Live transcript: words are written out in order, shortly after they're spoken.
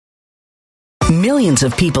Millions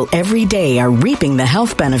of people every day are reaping the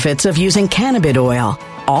health benefits of using cannabis oil,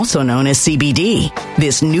 also known as CBD.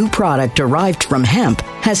 This new product derived from hemp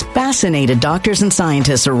has fascinated doctors and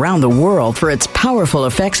scientists around the world for its powerful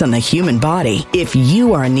effects on the human body. If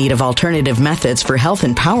you are in need of alternative methods for health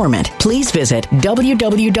empowerment, please visit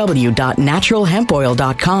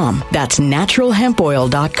www.naturalhempoil.com. That's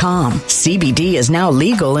naturalhempoil.com. CBD is now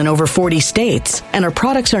legal in over 40 states, and our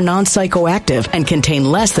products are non-psychoactive and contain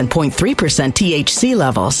less than 0.3% THC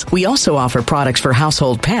levels. We also offer products for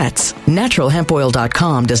household pets.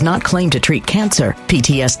 Naturalhempoil.com does not claim to treat cancer,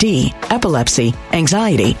 PTSD, epilepsy,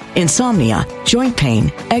 anxiety, insomnia, joint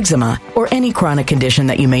pain, eczema, or any chronic condition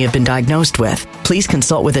that you may have been diagnosed with. Please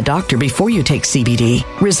consult with a doctor before you take CBD.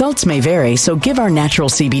 Results may vary, so give our natural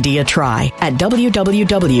CBD a try at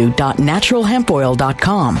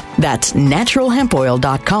www.naturalhempoil.com. That's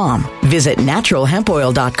naturalhempoil.com. Visit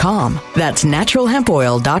naturalhempoil.com. That's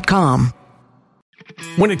naturalhempoil.com.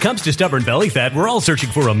 When it comes to stubborn belly fat, we're all searching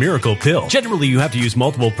for a miracle pill. Generally, you have to use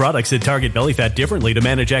multiple products that target belly fat differently to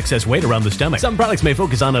manage excess weight around the stomach. Some products may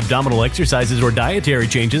focus on abdominal exercises or dietary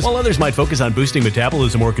changes, while others might focus on boosting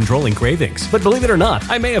metabolism or controlling cravings. But believe it or not,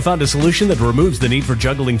 I may have found a solution that removes the need for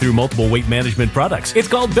juggling through multiple weight management products. It's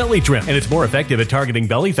called Belly Trim, and it's more effective at targeting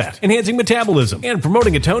belly fat, enhancing metabolism, and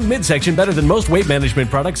promoting a toned midsection better than most weight management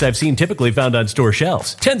products I've seen typically found on store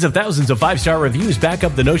shelves. Tens of thousands of 5-star reviews back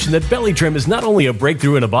up the notion that Belly Trim is not only a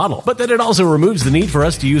breakthrough in a bottle, but that it also removes the need for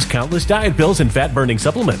us to use countless diet pills and fat-burning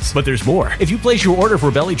supplements. But there's more. If you place your order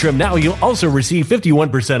for Belly Trim now, you'll also receive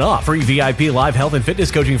 51% off, free VIP live health and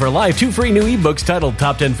fitness coaching for life, 2 free new ebooks titled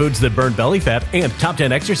Top 10 Foods That Burn Belly Fat and Top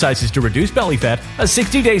 10 Exercises to Reduce Belly Fat, a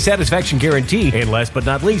 60-day satisfaction guarantee, and last but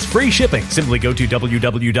not least, free shipping. Simply go to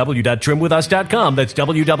www.trimwithus.com. That's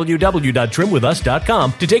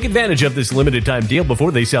www.trimwithus.com to take advantage of this limited time deal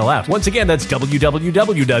before they sell out. Once again, that's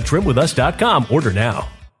www.trimwithus.com. Order now.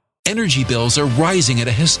 Energy bills are rising at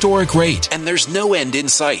a historic rate, and there's no end in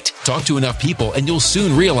sight. Talk to enough people, and you'll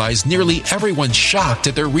soon realize nearly everyone's shocked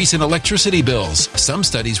at their recent electricity bills. Some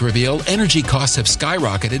studies reveal energy costs have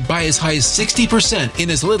skyrocketed by as high as 60%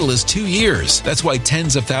 in as little as 2 years. That's why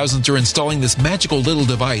tens of thousands are installing this magical little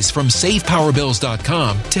device from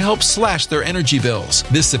SavePowerBills.com to help slash their energy bills.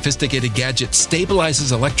 This sophisticated gadget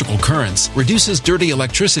stabilizes electrical currents, reduces dirty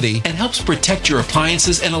electricity, and helps protect your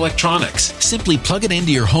appliances and electronics. Simply plug it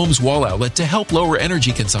into your home's wall outlet to help lower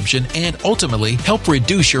energy consumption and ultimately help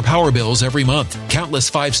reduce your power bills every month.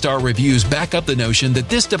 Countless 5-star reviews back up the notion that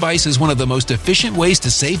this device is one of the most efficient ways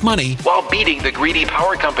to save money while beating the greedy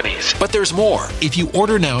power companies. But there's more. If you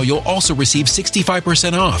order now, you'll also receive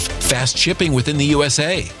 65% off, fast shipping within the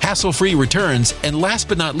USA, hassle-free returns, and last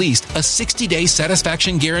but not least, a 60-day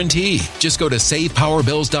satisfaction guarantee. Just go to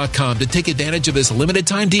SavePowerBills.com to take advantage of this limited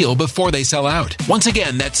time deal before they sell out. Once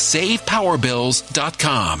again, that's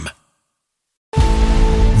SavePowerBills.com.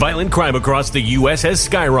 Violent crime across the U.S. has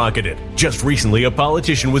skyrocketed. Just recently, a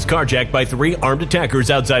politician was carjacked by 3 armed attackers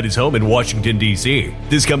outside his home in Washington, D.C.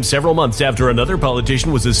 This comes several months after another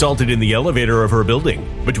politician was assaulted in the elevator of her building.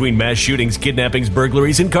 Between mass shootings, kidnappings,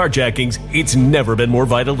 burglaries, and carjackings, it's never been more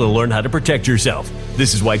vital to learn how to protect yourself.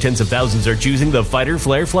 This is why tens of thousands are choosing the Fighter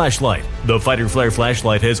Flare flashlight. The Fighter Flare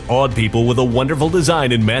flashlight has awed people with a wonderful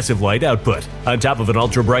design and massive light output. On top of an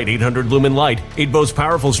ultra-bright 800-lumen light, it boasts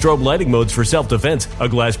powerful strobe lighting modes for self-defense, a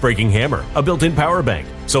glass-breaking hammer, a built-in power bank,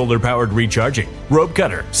 solar-powered recharging, rope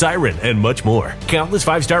cutter, siren, and much more. Countless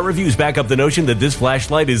 5-star reviews back up the notion that this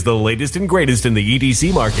flashlight is the latest and greatest in the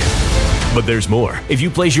EDC market. But there's more. If you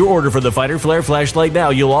place your order for the Fighter Flare flashlight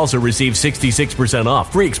now, you'll also receive 66%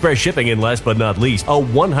 off, free express shipping, and last but not least, a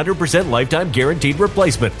 100% lifetime guaranteed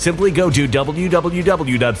replacement. Simply go to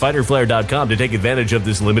www.fighterflare.com to take advantage of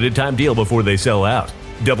this limited time deal before they sell out.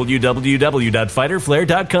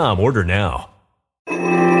 www.fighterflare.com. Order now.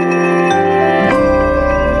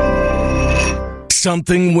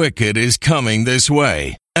 Something wicked is coming this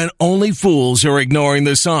way, and only fools are ignoring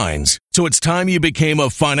the signs. So it's time you became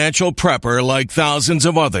a financial prepper like thousands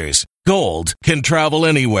of others. Gold can travel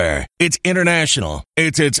anywhere. It's international.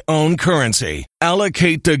 It's its own currency.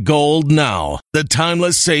 Allocate to gold now, the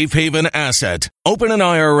timeless safe haven asset. Open an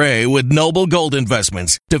IRA with Noble Gold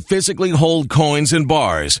Investments to physically hold coins and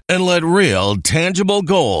bars and let real, tangible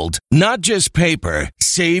gold, not just paper,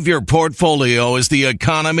 Save your portfolio as the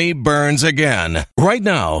economy burns again. Right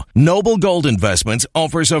now, Noble Gold Investments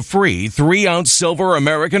offers a free 3-ounce silver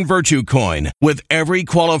American Virtue coin with every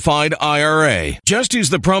qualified IRA. Just use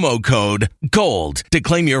the promo code GOLD to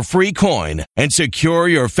claim your free coin and secure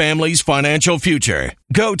your family's financial future.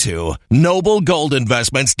 Go to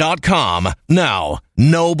noblegoldinvestments.com now.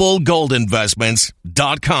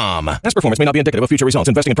 noblegoldinvestments.com. Past performance may not be indicative of future results.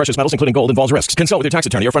 Investing in precious metals, including gold, involves risks. Consult with your tax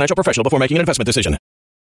attorney or financial professional before making an investment decision.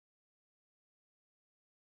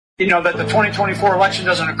 That the 2024 election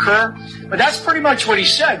doesn't occur. But that's pretty much what he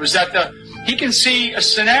said, was that he can see a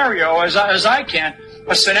scenario, as I can,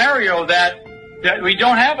 a scenario that we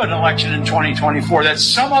don't have an election in 2024, that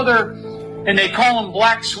some other, and they call them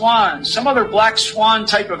black swans, some other black swan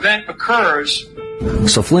type event occurs.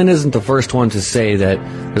 So Flynn isn't the first one to say that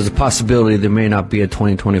there's a possibility there may not be a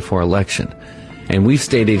 2024 election. And we've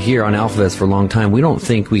stated here on AlphaVest for a long time, we don't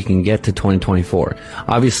think we can get to 2024.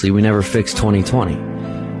 Obviously, we never fixed 2020.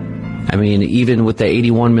 I mean, even with the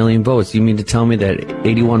 81 million votes, you mean to tell me that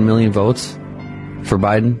 81 million votes for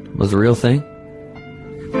Biden was a real thing?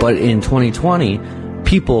 But in 2020,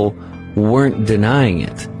 people weren't denying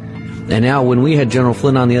it. And now when we had General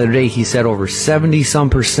Flynn on the other day, he said over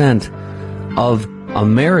 70-some% of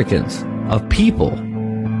Americans, of people,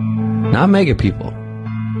 not mega people,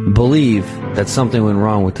 believe that something went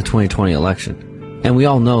wrong with the 2020 election. And we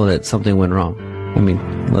all know that something went wrong. I mean,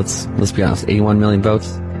 let's be honest, 81 million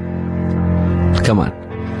votes? Come on.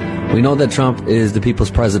 We know that Trump is the people's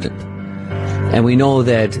president. And we know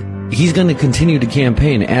that he's going to continue to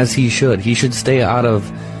campaign as he should. He should stay out of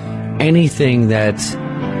anything that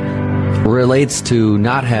relates to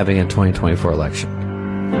not having a 2024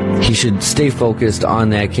 election. He should stay focused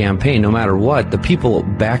on that campaign no matter what. The people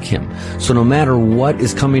back him. So no matter what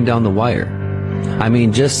is coming down the wire. I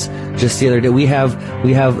mean, just the other day, we have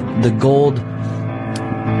the gold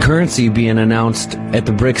currency being announced at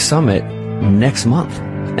the BRICS Summit next month,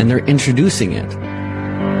 and they're introducing it.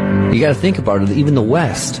 You got to think about it. Even the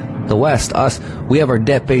West, us, we have our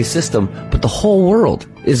debt-based system, but the whole world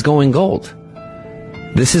is going gold.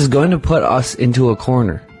 This is going to put us into a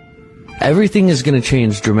corner. Everything is going to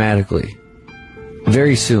change dramatically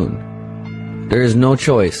very soon. There is no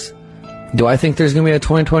choice. Do I think there's going to be a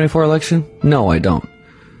 2024 election? No, I don't.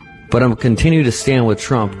 But I'm going to continue to stand with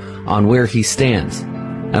Trump on where he stands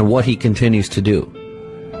and what he continues to do.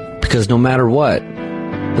 Because no matter what,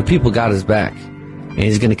 the people got his back. And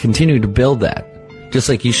he's going to continue to build that. Just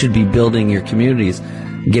like you should be building your communities,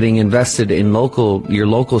 getting invested in your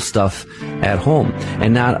local stuff at home.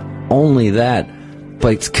 And not only that,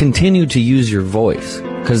 but continue to use your voice.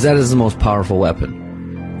 Because that is the most powerful weapon.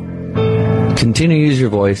 Continue to use your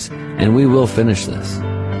voice, and we will finish this.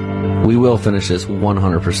 We will finish this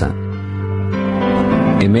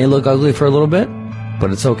 100%. It may look ugly for a little bit, but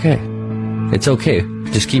it's okay. It's okay.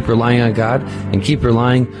 Just keep relying on God and keep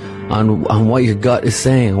relying on what your gut is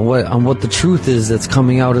saying, on what the truth is that's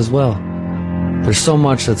coming out as well. There's so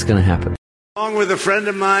much that's going to happen. Along with a friend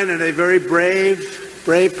of mine and a very brave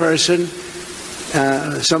person,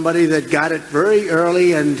 somebody that got it very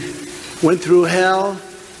early and went through hell,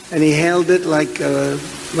 and he handled it like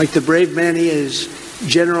the brave man he is,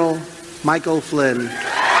 General Michael Flynn.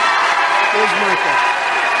 Where's Michael?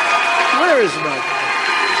 Where is Michael?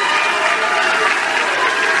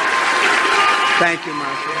 Thank you,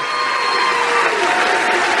 Michael.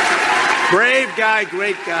 Brave guy,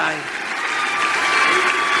 great guy.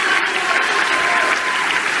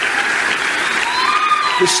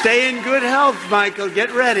 To stay in good health, Michael.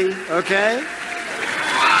 Get ready, okay?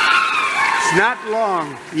 It's not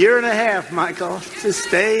long. Year and a half, Michael. Just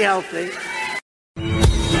stay healthy. It's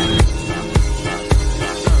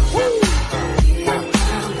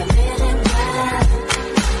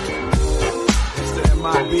the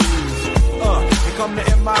MIBs. Here come the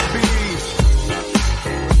MIBs.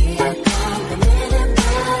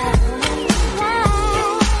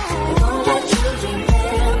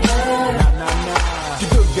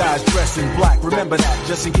 Guys dressed in black, remember that,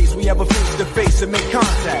 just in case we ever face to face and make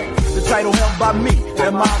contact. The title held by me,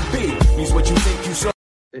 MIB, means what you think you saw.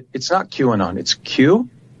 It's not QAnon, it's Q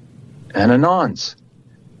and Anons.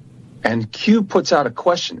 And Q puts out a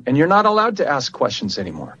question, and you're not allowed to ask questions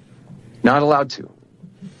anymore. Not allowed to.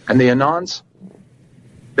 And the Anons,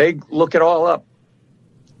 they look it all up.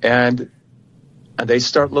 And they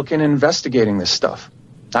start looking and investigating this stuff.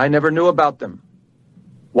 I never knew about them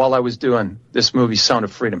while I was doing this movie, Sound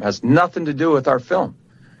of Freedom. It has nothing to do with our film.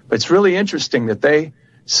 But it's really interesting that they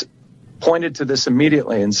pointed to this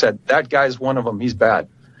immediately and said, that guy's one of them, he's bad.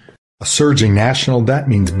 A surging national debt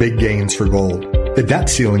means big gains for gold. The debt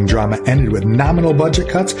ceiling drama ended with nominal budget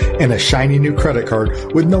cuts and a shiny new credit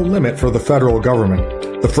card with no limit for the federal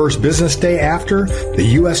government. The first business day after, the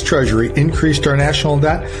U.S. Treasury increased our national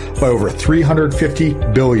debt by over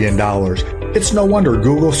 $350 billion. It's no wonder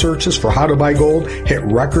Google searches for how to buy gold hit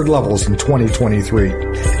record levels in 2023.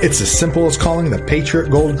 It's as simple as calling the Patriot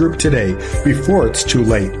Gold Group today before it's too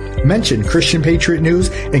late. Mention Christian Patriot News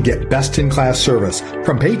and get best-in-class service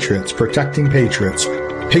from Patriots protecting patriots.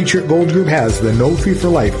 Patriot Gold Group has the No Fee for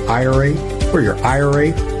Life IRA, where your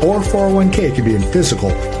IRA or 401k can be in physical,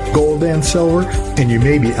 gold, and silver, and you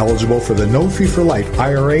may be eligible for the No Fee for Life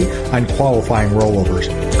IRA on qualifying rollovers.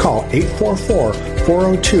 Call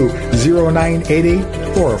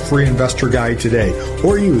 844-402-0988 for a free investor guide today,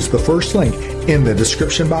 or use the first link in the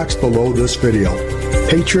description box below this video.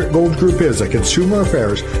 Patriot Gold Group is a Consumer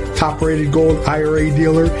Affairs top-rated gold IRA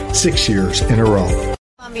dealer 6 years in a row.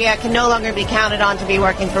 Colombia can no longer be counted on to be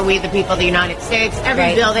working for we the people of the United States.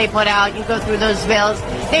 Every bill they put out, you go through those bills,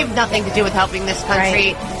 they have nothing to do with helping this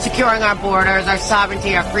country, securing our borders, our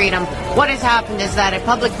sovereignty, our freedom. What has happened is that a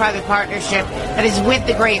public-private partnership that is with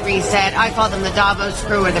the Great Reset, I call them the Davos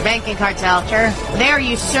crew or the banking cartel, they are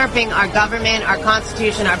usurping our government, our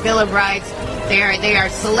Constitution, our Bill of Rights. They are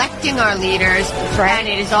selecting our leaders, and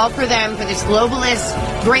it is all for them, for this globalist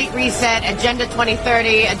Great Reset, Agenda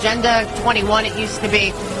 2030, Agenda 21 it used to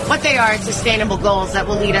be. What they are is sustainable goals that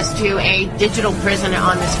will lead us to a digital prison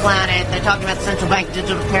on this planet. They're talking about central bank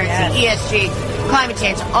digital currency, ESG, climate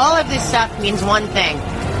change. All of this stuff means one thing,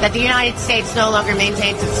 that the United States no longer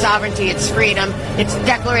maintains its sovereignty, its freedom, its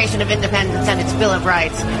Declaration of Independence, and its Bill of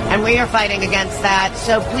Rights. And we are fighting against that.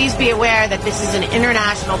 So please be aware that this is an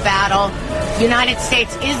international battle. The United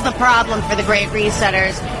States is the problem for the Great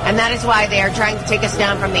Resetters, and that is why they are trying to take us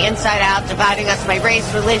down from the inside out, dividing us by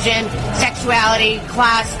race, religion, sexuality,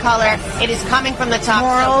 class, color. It is coming from the top.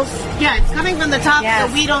 Morals. So, it's coming from the top, so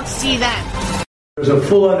we don't see them. There's a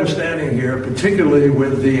full understanding here, particularly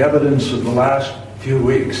with the evidence of the last few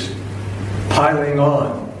weeks piling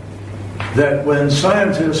on, that when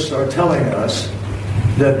scientists are telling us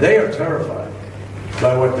that they are terrified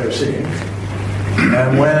by what they're seeing,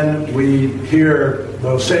 and when we hear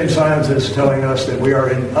those same scientists telling us that we are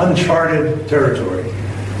in uncharted territory,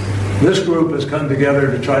 this group has come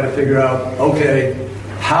together to try to figure out, okay,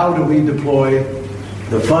 how do we deploy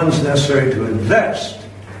the funds necessary to invest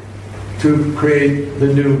to create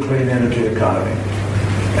the new clean energy economy?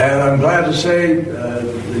 And I'm glad to say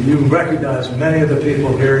you recognize many of the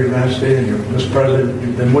people here in the United States, and Mr. President,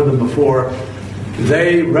 you've been with them before.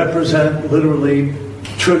 They represent literally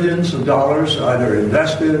trillions of dollars, either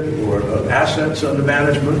invested or of assets under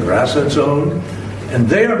management or assets owned. And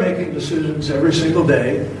they are making decisions every single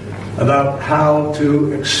day about how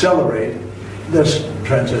to accelerate this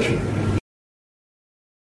transition.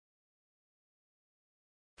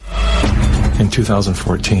 In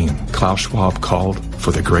 2014, Klaus Schwab called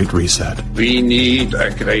for the Great Reset. We need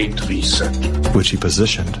a Great Reset, which he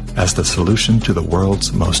positioned as the solution to the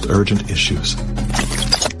world's most urgent issues.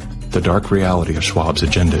 The dark reality of Schwab's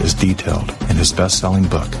agenda is detailed in his best-selling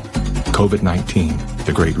book, COVID-19,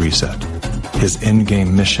 The Great Reset. His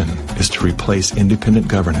endgame mission is to replace independent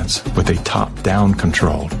governance with a top-down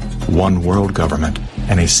controlled, one world government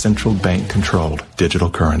and a central bank-controlled digital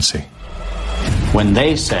currency. When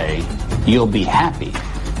they say, you'll be happy,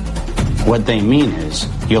 what they mean is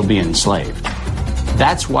you'll be enslaved.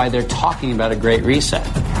 That's why they're talking about a Great Reset.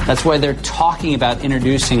 That's why they're talking about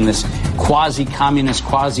introducing this quasi-communist,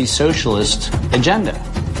 quasi-socialist agenda.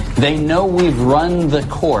 They know we've run the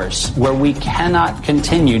course where we cannot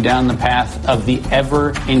continue down the path of the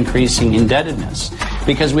ever-increasing indebtedness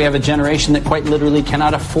because we have a generation that quite literally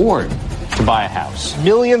cannot afford to buy a house.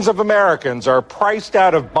 Millions of Americans are priced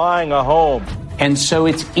out of buying a home. And so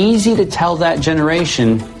it's easy to tell that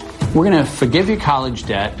generation, we're going to forgive your college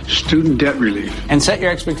debt, student debt relief, and set your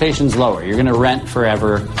expectations lower. You're going to rent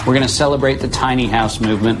forever. We're going to celebrate the tiny house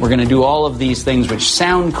movement. We're going to do all of these things which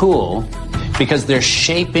sound cool because they're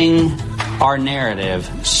shaping our narrative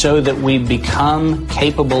so that we become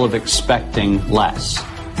capable of expecting less.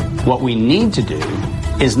 What we need to do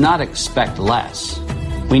is not expect less.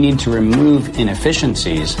 We need to remove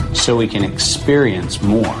inefficiencies so we can experience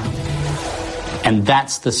more. And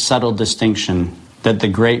that's the subtle distinction that the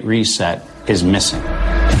Great Reset is missing.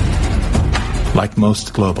 Like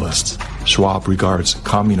most globalists, Schwab regards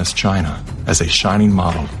communist China as a shining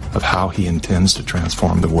model of how he intends to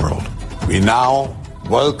transform the world. We now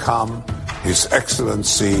welcome His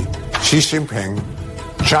Excellency Xi Jinping.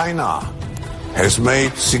 China has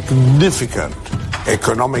made significant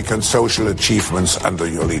economic and social achievements under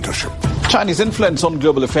your leadership. Chinese influence on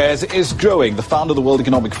global affairs is growing. The founder of the World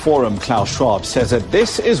Economic Forum, Klaus Schwab, says that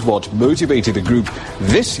this is what motivated the group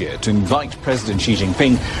this year to invite President Xi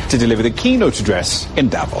Jinping to deliver the keynote address in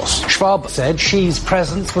Davos. Schwab said Xi's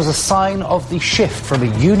presence was a sign of the shift from a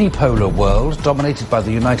unipolar world dominated by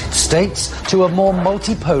the United States to a more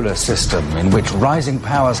multipolar system in which rising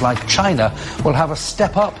powers like China will have a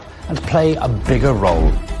step up and play a bigger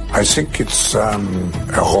role. I think it's a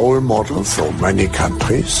role model for many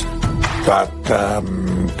countries. But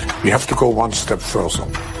we have to go one step further.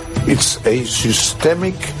 It's a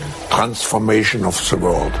systemic transformation of the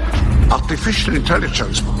world. Artificial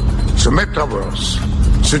intelligence, the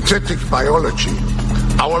metaverse, synthetic biology,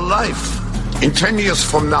 our life in 10 years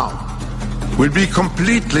from now will be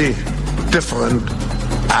completely different,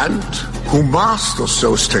 and who masters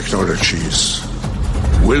those technologies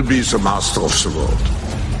will be the master of the world.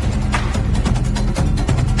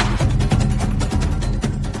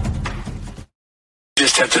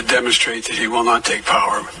 Just have to demonstrate that he will not take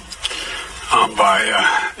power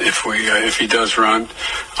if he does run,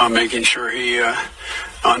 making sure he,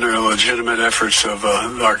 under legitimate efforts of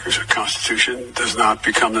our Constitution, does not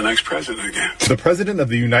become the next president again. The President of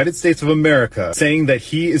the United States of America saying that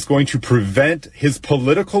he is going to prevent his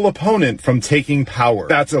political opponent from taking power.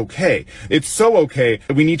 That's okay. It's so okay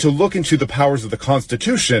that we need to look into the powers of the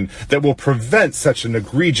Constitution that will prevent such an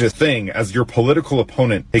egregious thing as your political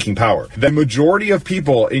opponent taking power. The majority of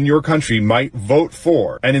people in your country might vote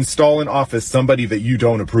for and install in office somebody that you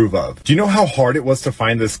don't approve of. Do you know how hard it was to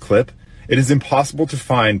find this clip? It is impossible to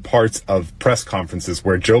find parts of press conferences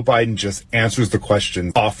where Joe Biden just answers the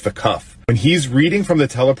questions off the cuff. When he's reading from the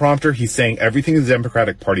teleprompter, he's saying everything the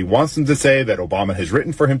Democratic Party wants him to say, that Obama has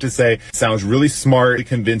written for him to say. Sounds really smart,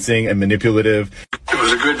 convincing, and manipulative. It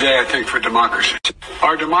was a good day, I think, for democracy.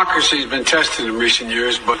 Our democracy has been tested in recent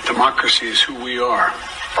years, but democracy is who we are.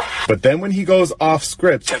 But then when he goes off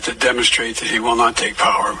script, have to demonstrate that he will not take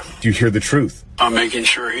power. You hear the truth. Making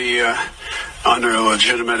sure he, under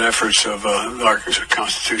legitimate efforts of our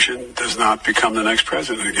Constitution, does not become the next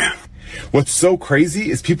president again. What's so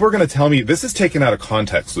crazy is people are going to tell me, this is taken out of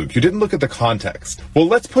context, Luke. You didn't look at the context. Well,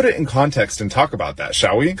 let's put it in context and talk about that,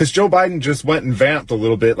 shall we? Because Joe Biden just went and vamped a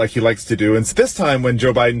little bit like he likes to do. And this time when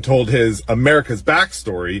Joe Biden told his America's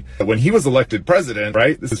backstory, when he was elected president,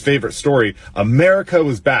 right? This is his favorite story. America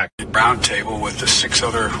was back. Round table with the 6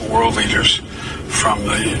 other world leaders from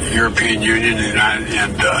the European Union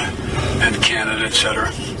and Canada,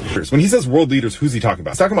 etc. When he says world leaders, who's he talking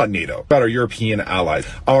about? He's talking about NATO, about our European allies,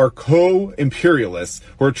 our co-imperialists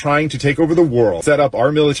who are trying to take over the world, set up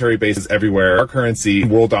our military bases everywhere, our currency,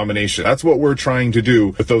 world domination. That's what we're trying to do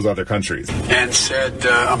with those other countries. And said,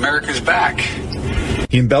 America's back.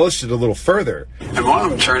 He embellished it a little further. And one of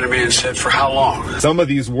them turned to me and said, for how long? Some of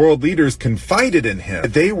these world leaders confided in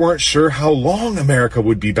him. They weren't sure how long America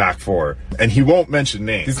would be back for. And he won't mention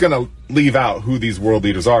names. He's going to leave out who these world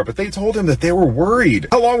leaders are, but they told him that they were worried.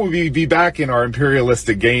 How long would we be back in our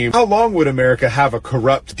imperialistic game? How long would America have a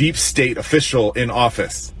corrupt deep state official in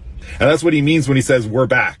office? And that's what he means when he says we're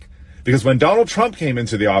back. Because when Donald Trump came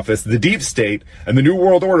into the office, the deep state and the New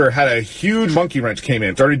World Order had a huge monkey wrench came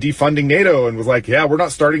in, started defunding NATO and was like, yeah, we're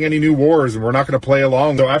not starting any new wars and we're not going to play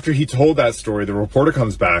along. So after he told that story, the reporter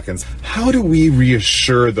comes back and says, how do we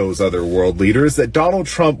reassure those other world leaders that Donald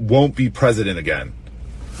Trump won't be president again?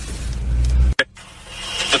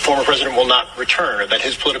 The former president will not return, or that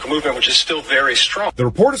his political movement, which is still very strong. The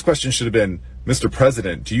reporter's question should have been, Mr.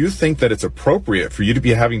 President, do you think that it's appropriate for you to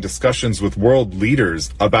be having discussions with world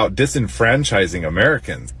leaders about disenfranchising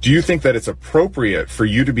Americans? Do you think that it's appropriate for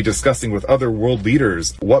you to be discussing with other world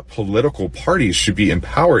leaders what political parties should be in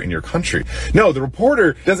power in your country? No, the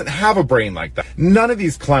reporter doesn't have a brain like that. None of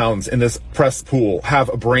these clowns in this press pool have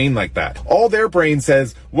a brain like that. All their brain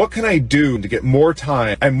says, what can I do to get more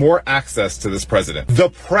time and more access to this president?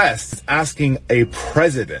 The press is asking a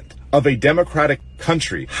president of a democratic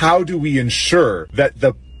country, how do we ensure that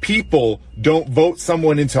the people don't vote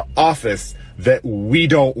someone into office that we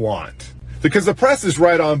don't want? Because the press is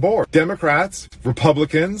right on board. Democrats,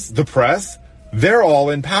 Republicans, the press, they're all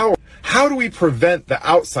in power. How do we prevent the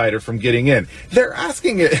outsider from getting in? They're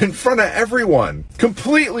asking it in front of everyone,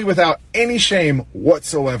 completely without any shame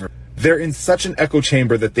whatsoever. They're in such an echo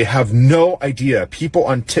chamber that they have no idea people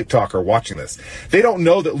on TikTok are watching this. They don't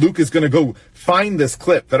know that Luke is going to go find this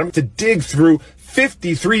clip, that I'm going to dig through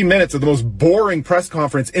 53 minutes of the most boring press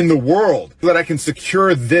conference in the world so that I can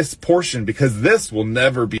secure this portion, because this will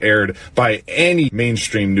never be aired by any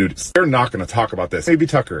mainstream news. They're not going to talk about this. Maybe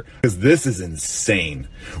Tucker, because this is insane.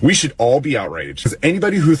 We should all be outraged, because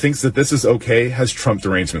anybody who thinks that this is okay has Trump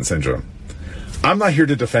derangement syndrome. I'm not here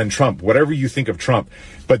to defend Trump, whatever you think of Trump,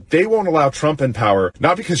 but they won't allow Trump in power,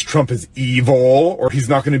 not because Trump is evil or he's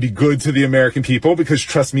not going to be good to the American people, because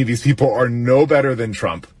trust me, these people are no better than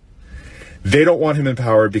Trump. They don't want him in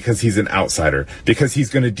power because he's an outsider, because he's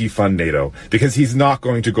going to defund NATO, because he's not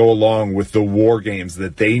going to go along with the war games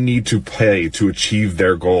that they need to play to achieve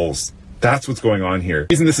their goals. That's what's going on here.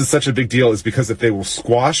 The reason this is such a big deal is because if they will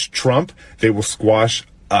squash Trump, they will squash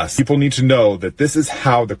us. People need to know that this is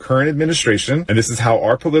how the current administration and this is how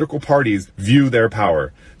our political parties view their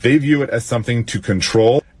power. They view it as something to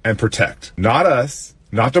control and protect. Not us,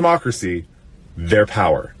 not democracy, their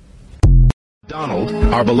power. Donald,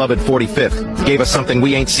 our beloved 45th, gave us something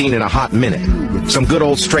we ain't seen in a hot minute. Some good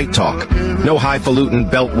old straight talk. No highfalutin,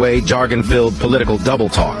 beltway, jargon-filled political double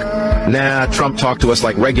talk. Nah, Trump talked to us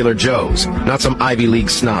like regular Joes, not some Ivy League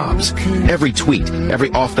snobs. Every tweet, every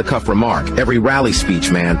off-the-cuff remark, every rally speech,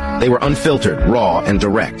 man, they were unfiltered, raw, and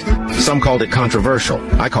direct. Some called it controversial.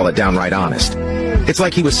 I call it downright honest. It's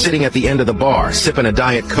like he was sitting at the end of the bar, sipping a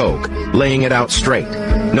Diet Coke, laying it out straight.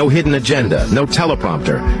 No hidden agenda, no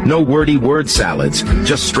teleprompter, no wordy word salads,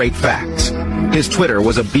 just straight facts. His Twitter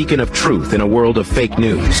was a beacon of truth in a world of fake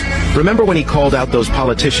news. Remember when he called out those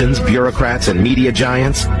politicians, bureaucrats, and media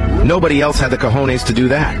giants? Nobody else had the cojones to do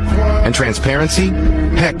that. And transparency?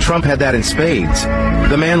 Heck, Trump had that in spades.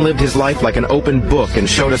 The man lived his life like an open book and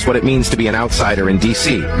showed us what it means to be an outsider in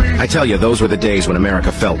D.C. I tell you, those were the days when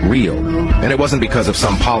America felt real. And it wasn't because of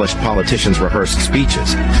some polished politician's rehearsed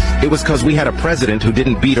speeches. It was because we had a president who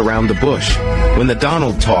didn't beat around the bush. When the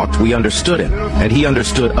Donald talked, we understood him, and he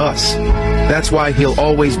understood us. That's why he'll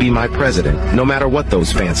always be my president, no matter what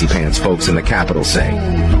those fancy pants folks in the Capitol say.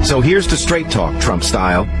 So here's to straight talk, Trump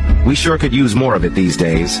style. We sure could use more of it these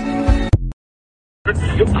days. 2024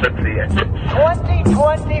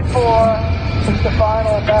 is the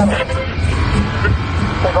final battle.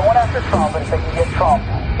 They're going after Trump, and if they can get Trump,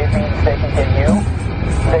 it means they can get you,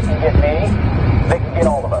 they can get me, they can get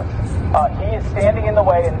all of us. He is standing in the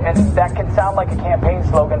way, and that can sound like a campaign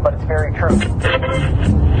slogan, but it's very true.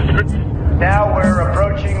 Now we're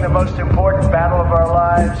approaching the most important battle of our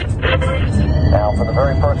lives. Now, for the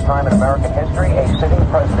very first time in American history, a sitting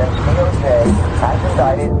president's DOJ has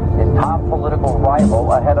indicted his top political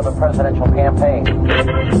rival ahead of a presidential campaign.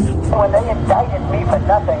 When they indicted me for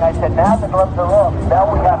nothing, I said, now the gloves are off.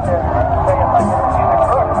 Now we have to say if I can see the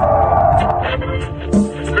truth.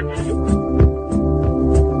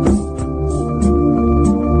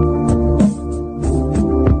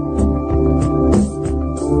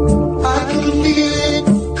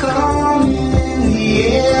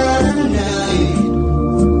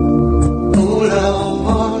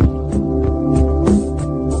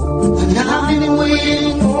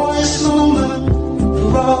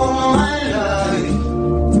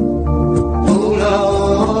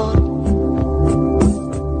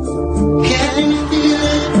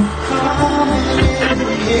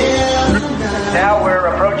 Now we're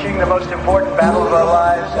approaching the most important battle of our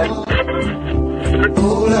lives.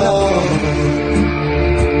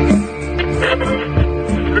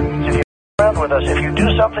 Around with us. If you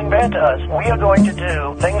do something bad to us, we are going to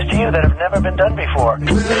do things to you that have never been done before.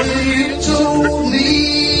 You told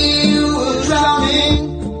me you were drowning.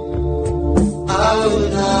 I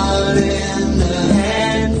would not lend a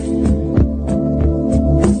hand.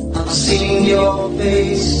 I've seen your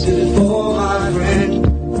face before, my friend,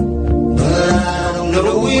 but I don't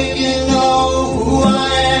know if you know who I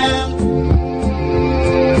am.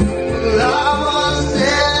 Well, I was there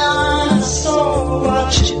and I saw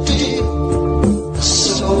what you did. I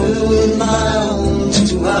saw it with my own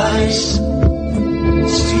two eyes. So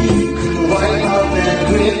you can wipe out that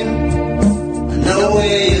grin. I know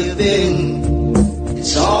where you've been.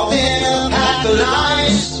 It's all been a pack of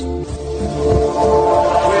lies.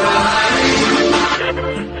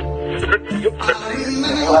 If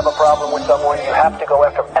you have a problem with someone, you have to go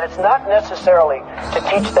after them. And it's not necessarily to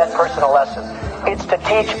teach that person a lesson. It's to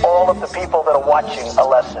teach all of the people that are watching a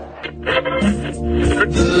lesson.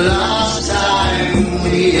 The last time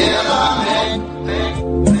we ever met,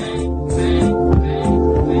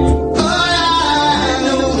 but I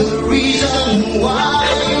know the reason why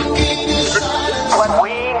you keep this silence. When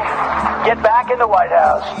we get back in the White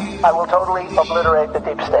House, I will totally obliterate the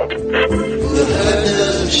deep state. The hurt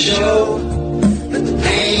doesn't show, but the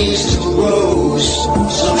pain still grows.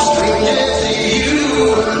 So strangers to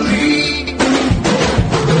you and me.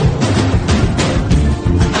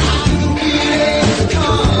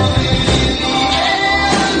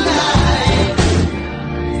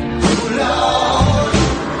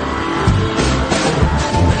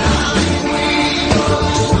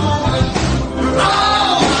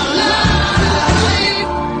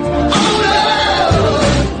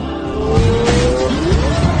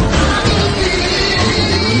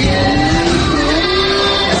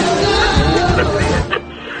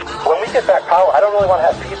 get back power. I don't really want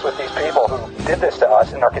to have peace with these people who did this to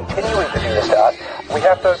us and are continuing to do this to us. We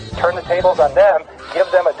have to turn the tables on them,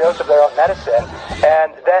 give them a dose of their own medicine,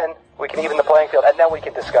 and then we can even the playing field, and then we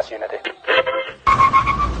can discuss unity.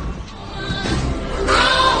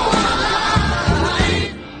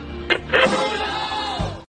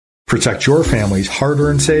 Protect your family's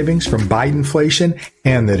hard-earned savings from Bidenflation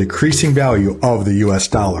and the decreasing value of the U.S.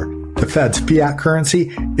 dollar. The Fed's fiat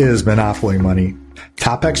currency is monopoly money.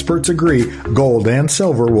 Top experts agree gold and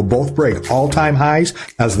silver will both break all-time highs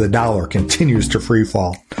as the dollar continues to free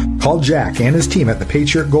fall. Call Jack and his team at the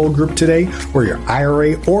Patriot Gold Group today, where your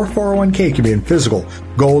IRA or 401k can be in physical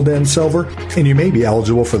gold and silver, and you may be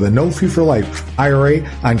eligible for the No Fee for Life IRA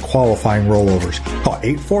on qualifying rollovers. Call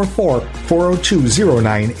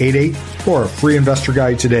 844-402-0988 for a free investor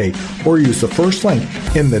guide today, or use the first link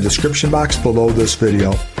in the description box below this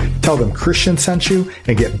video. Tell them Christian sent you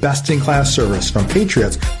and get best-in-class service from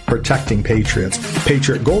Patriots protecting patriots.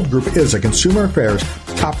 Patriot Gold Group is a Consumer Affairs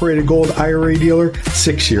top-rated gold IRA dealer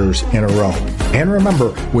 6 years in a row. And remember,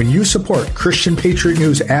 when you support Christian Patriot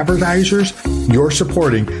News advertisers, you're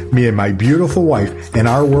supporting me and my beautiful wife and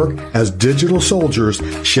our work as digital soldiers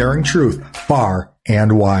sharing truth far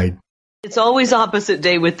and wide. It's always opposite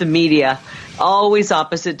day with the media, always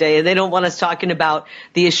opposite day. And they don't want us talking about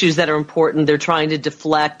the issues that are important. They're trying to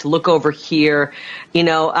deflect, look over here. You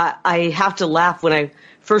know, I have to laugh. When I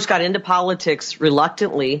first got into politics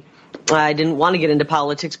reluctantly, I didn't want to get into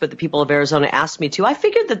politics, but the people of Arizona asked me to. I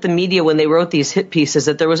figured that the media, when they wrote these hit pieces,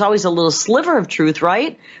 that there was always a little sliver of truth,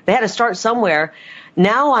 right? They had to start somewhere.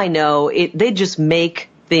 Now I know they just make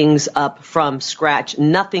things up from scratch.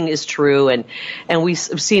 Nothing is true. And we've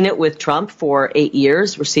seen it with Trump for 8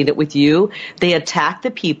 years. We're seeing it with you. They attack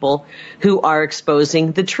the people who are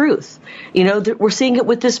exposing the truth. You know, we're seeing it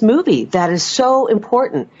with this movie that is so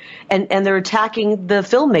important. And they're attacking the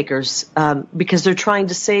filmmakers because they're trying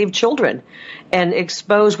to save children and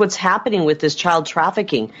expose what's happening with this child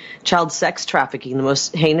trafficking, child sex trafficking, the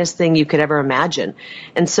most heinous thing you could ever imagine.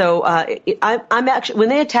 And so I'm actually, when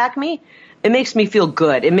they attack me, it makes me feel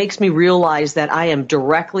good. It makes me realize that I am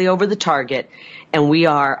directly over the target and we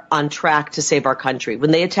are on track to save our country. When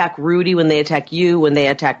they attack Rudy, when they attack you, when they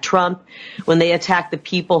attack Trump, when they attack the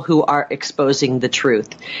people who are exposing the truth.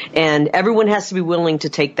 And everyone has to be willing to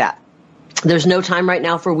take that. There's no time right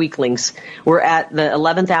now for weaklings. We're at the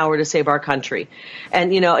 11th hour to save our country.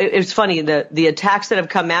 And, you know, it's funny, the attacks that have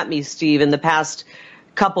come at me, Steve, in the past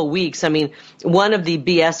couple weeks. I mean, one of the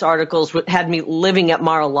BS articles had me living at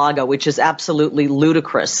Mar-a-Lago, which is absolutely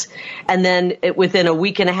ludicrous. And then within a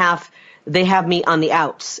week and a half, they have me on the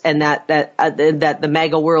outs, and that the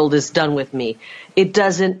MAGA world is done with me. It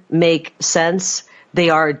doesn't make sense. They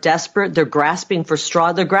are desperate. They're grasping for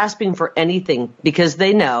straw. They're grasping for anything because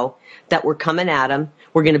they know that we're coming at them.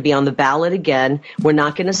 We're going to be on the ballot again. We're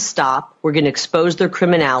not going to stop. We're going to expose their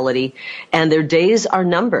criminality, and their days are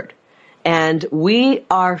numbered. And we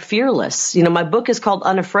are fearless. You know, my book is called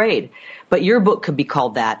Unafraid, but your book could be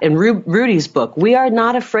called that. And Rudy's book, we are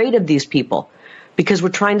not afraid of these people because we're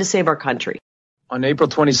trying to save our country. On April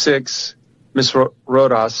 26, Ms.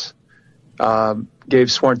 Rodas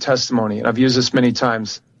gave sworn testimony, and I've used this many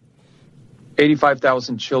times.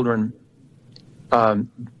 85,000 children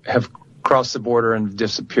have crossed the border and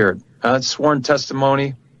disappeared. That's sworn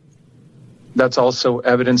testimony. That's also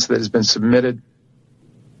evidence that has been submitted.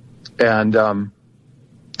 And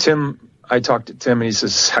Tim, I talked to Tim, and he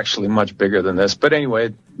says it's actually much bigger than this. But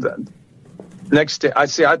anyway, the next day, I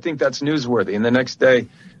think that's newsworthy. And the next day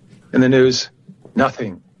in the news,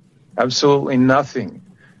 nothing, absolutely nothing.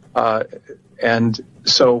 And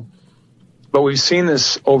so, but we've seen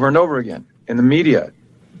this over and over again in the media.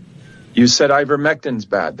 You said ivermectin's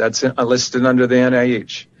bad. That's listed under the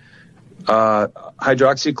NIH.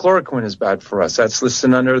 Hydroxychloroquine is bad for us. That's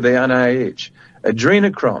listed under the NIH.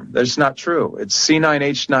 Adrenochrome, that's not true. It's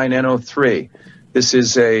C9H9NO3. This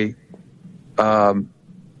is a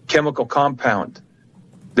chemical compound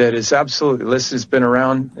that is absolutely listed. It's been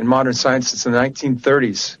around in modern science since the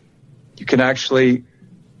 1930s. You can actually,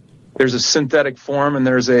 there's a synthetic form and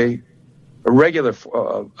there's a regular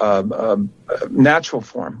natural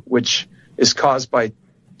form, which is caused by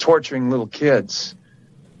torturing little kids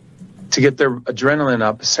to get their adrenaline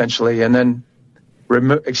up, essentially, and then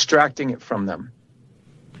extracting it from them.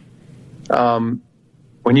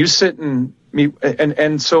 When you sit and meet,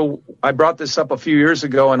 and so I brought this up a few years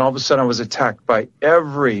ago, and all of a sudden I was attacked by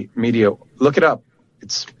every media. Look it up.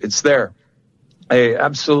 It's there. They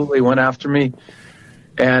absolutely went after me.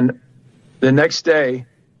 And the next day,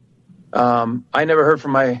 I never heard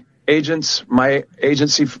from my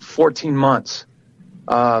agency for 14 months.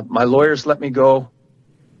 My lawyers let me go.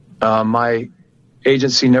 My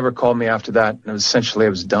agency never called me after that, and essentially I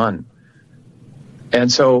was done.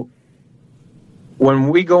 And so when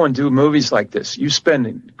we go and do movies like this, you spend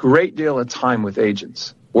a great deal of time with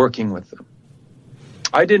agents, working with them.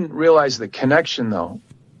 I didn't realize the connection, though,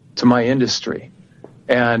 to my industry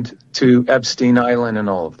and to Epstein Island and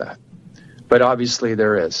all of that. But obviously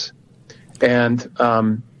there is.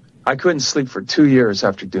 And I couldn't sleep for 2 years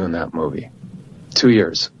after doing that movie. 2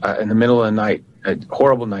 years. In the middle of the night.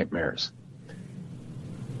 Horrible nightmares.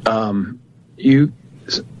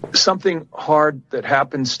 Something hard that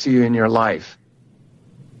happens to you in your life,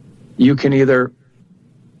 you can either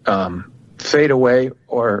fade away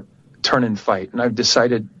or turn and fight. And I've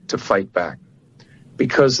decided to fight back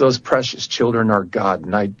because those precious children are God,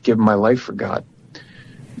 and I give my life for God.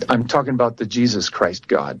 I'm talking about the Jesus Christ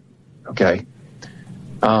God, okay?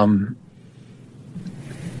 The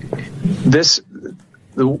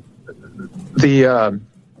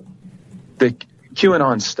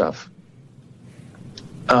QAnon stuff,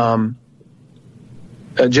 Jim's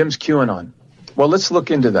QAnon. Well, let's look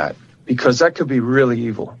into that because that could be really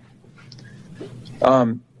evil.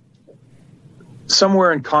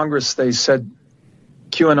 Somewhere in Congress they said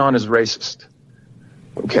QAnon is racist.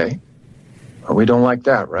 Okay. Well, we don't like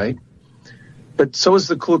that, right? But so is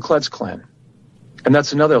the Ku Klux Klan. And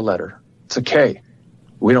that's another letter. It's a K.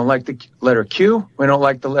 We don't like the letter Q. We don't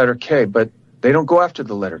like the letter K, but they don't go after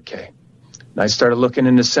the letter K. And I started looking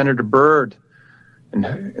into Senator Byrd,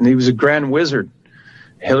 and he was a grand wizard.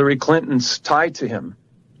 Hillary Clinton's tied to him,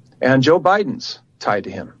 and Joe Biden's tied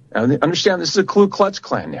to him. And understand, this is a Ku Klux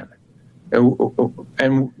Klan now.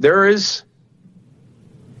 And there is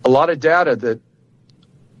a lot of data that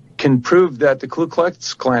can prove that the Ku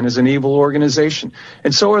Klux Klan is an evil organization.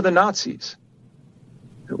 And so are the Nazis.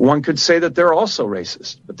 One could say that they're also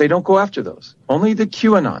racist, but they don't go after those. Only the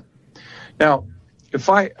QAnon. Now,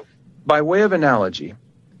 by way of analogy,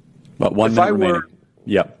 if I were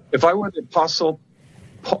the Apostle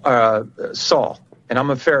Saul, and I'm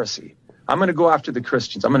a Pharisee, I'm going to go after the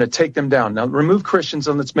Christians. I'm going to take them down. Now, remove Christians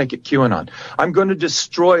and let's make it QAnon. I'm going to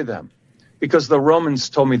destroy them because the Romans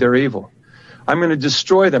told me they're evil. I'm going to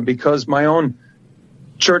destroy them because my own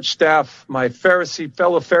church staff, my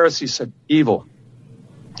fellow Pharisee said evil.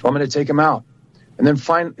 I'm going to take them out. And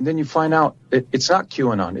then you find out it's not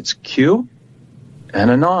QAnon. It's Q and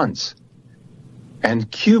Anons. And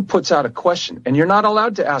Q puts out a question. And you're not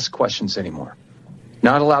allowed to ask questions anymore.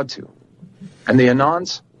 Not allowed to. And the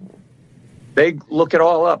Anons, they look it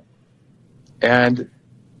all up. And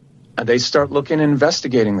they start looking and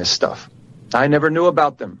investigating this stuff. I never knew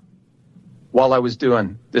about them while I was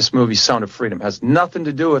doing this movie, Sound of Freedom. It has nothing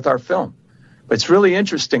to do with our film. But it's really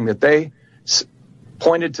interesting that they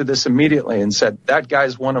pointed to this immediately and said, that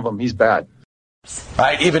guy's one of them. He's bad.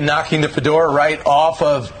 Right, even knocking the fedora right off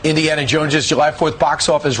of Indiana Jones's July 4th box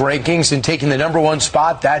office rankings and taking the #1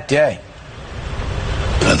 spot that day.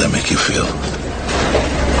 How'd that make you feel?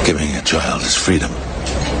 Giving a child his freedom.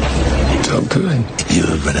 Felt good. You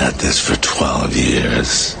have been at this for 12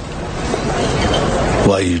 years.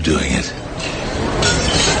 Why are you doing it?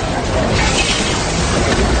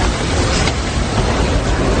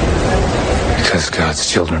 Because God's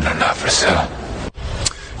children are not for sale.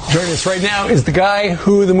 Joining us right now is the guy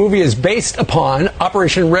who the movie is based upon,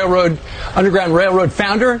 Underground Railroad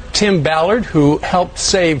founder Tim Ballard, who helped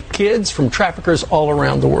save kids from traffickers all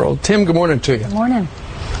around the world. Tim, good morning to you. Good morning.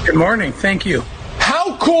 Good morning. Thank you.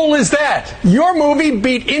 How cool is that? Your movie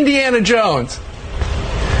beat Indiana Jones.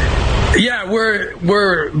 Yeah,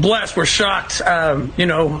 we're blessed. We're shocked.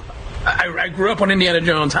 I grew up on Indiana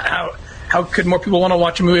Jones. How could more people want to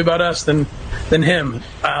watch a movie about us than him?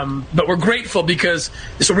 But we're grateful because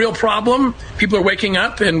it's a real problem. People are waking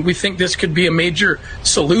up, and we think this could be a major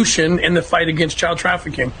solution in the fight against child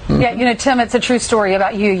trafficking. Yeah, Tim, it's a true story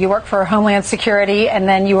about you. You work for Homeland Security, and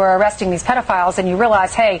then you were arresting these pedophiles, and you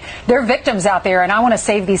realize, hey, there are victims out there, and I want to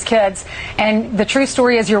save these kids. And the true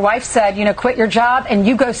story is your wife said, quit your job, and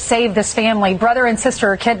you go save this family. Brother and sister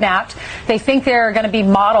are kidnapped. They think they're going to be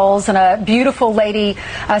models, and a beautiful lady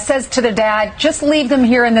says to their dad, just leave them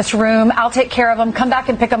here in this room. I'll take care of them. Come back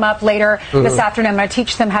and pick them up later this afternoon. I'm going to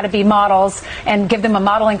teach them how to be models and give them a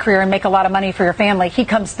modeling career and make a lot of money for your family. He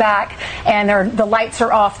comes back and the lights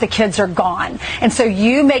are off. The kids are gone. And so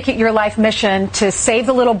you make it your life mission to save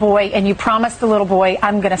the little boy, and you promise the little boy,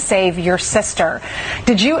 I'm going to save your sister.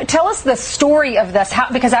 Did you tell us the story of this?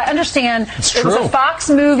 Because I understand it was a Fox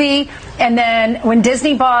movie, and then when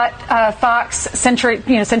Disney bought Fox Century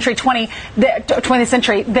 20th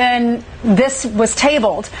Century, then this was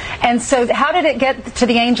tabled. And so how did it get to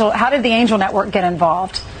the Angel? How did the Angel Network get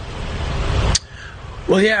involved?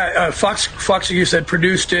 Well, yeah, Fox, you said,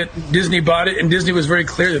 produced it. Disney bought it, and Disney was very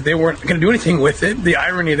clear that they weren't going to do anything with it. The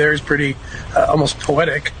irony there is pretty almost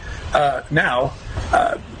poetic. Now,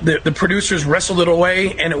 the producers wrestled it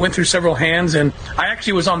away, and it went through several hands. And I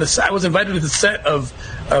actually was I was invited to the set of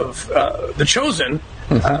The Chosen,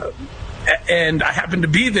 and I happened to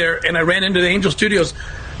be there, and I ran into the Angel Studios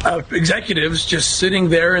executives just sitting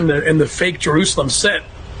there in the fake Jerusalem set.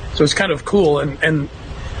 So it's kind of cool, and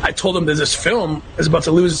I told them that this film is about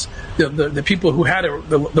to lose the people who had it,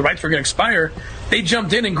 the rights were going to expire. They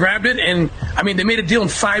jumped in and grabbed it, and I mean, they made a deal in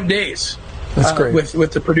 5 days. That's great.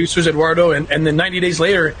 With the producers, Eduardo, and then 90 days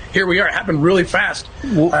later, here we are. It happened really fast.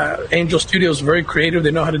 Angel Studios is very creative. They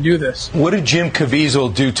know how to do this. What did Jim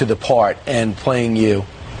Caviezel do to the part and playing you?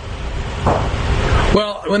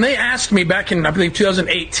 Well, when they asked me back in, I believe,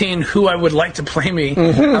 2018, who I would like to play me,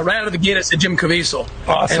 right out of the gate, I said Jim Caviezel.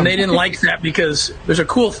 Awesome. And they didn't like that because there's a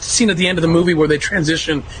cool scene at the end of the movie where they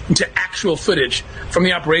transition into actual footage from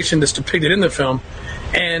the operation that's depicted in the film.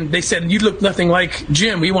 And they said, you look nothing like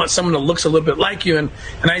Jim. We want someone that looks a little bit like you. And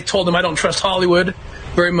I told them I don't trust Hollywood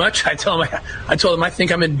very much. I told them I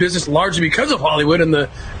think I'm in business largely because of Hollywood and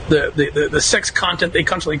the sex content they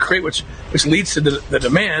constantly create, which leads to the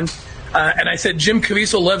demand. And I said, Jim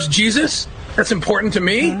Caviezel loves Jesus. That's important to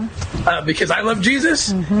me because I love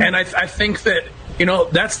Jesus. And I think that,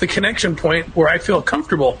 that's the connection point where I feel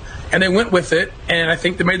comfortable. And they went with it, and I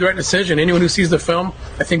think they made the right decision. Anyone who sees the film,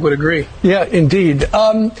 I think, would agree. Yeah, indeed.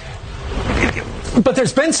 But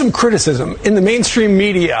there's been some criticism in the mainstream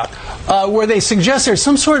media where they suggest there's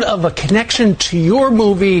some sort of a connection to your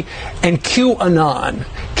movie and QAnon.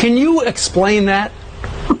 Can you explain that?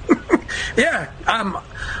 Yeah.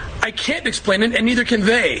 I can't explain it, and neither can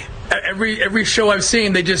they. Every show I've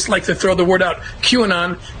seen, they just like to throw the word out,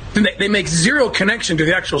 QAnon. They make zero connection to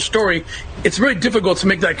the actual story. It's very difficult to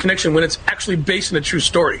make that connection when it's actually based on a true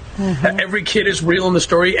story. Every kid is real in the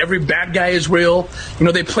story. Every bad guy is real.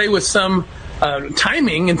 They play with some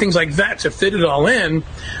timing and things like that to fit it all in.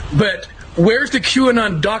 But where's the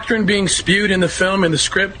QAnon doctrine being spewed in the film and the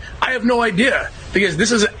script? I have no idea, because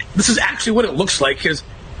this is actually what it looks like. Because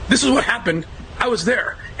this is what happened. I was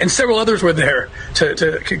there, and several others were there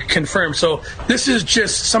to confirm. So this is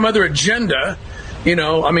just some other agenda.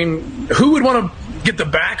 Who would want to get the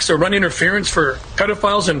backs or run interference for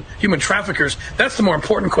pedophiles and human traffickers? That's the more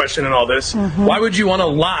important question in all this. Why would you want to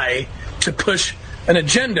lie to push an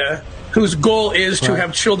agenda whose goal is to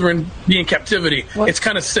have children be in captivity? Well, it's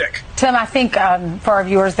kind of sick. Tim, I think for our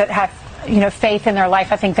viewers that have faith in their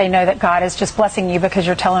life, I think they know that God is just blessing you because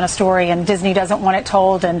you're telling a story, and Disney doesn't want it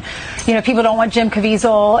told, and people don't want Jim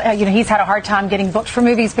Caviezel. He's had a hard time getting booked for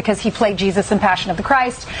movies because he played Jesus in Passion of the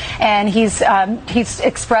Christ, and he's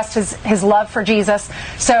expressed his love for Jesus.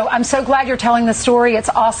 So I'm so glad you're telling the story. It's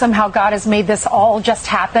awesome how God has made this all just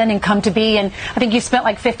happen and come to be. And I think you spent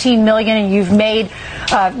like $15 million, and you've made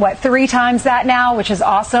 3 times that now, which is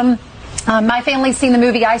awesome. My family's seen the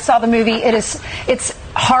movie. I saw the movie. It's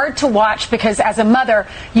hard to watch because as a mother,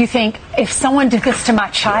 you think, if someone did this to my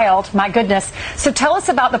child, my goodness. So tell us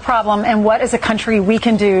about the problem and what as a country we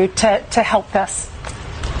can do to help this.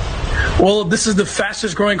 Well, this is the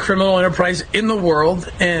fastest growing criminal enterprise in the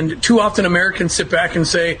world, and too often Americans sit back and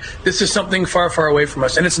say, this is something far, far away from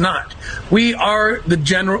us, and it's not. We are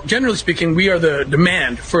generally speaking, we are the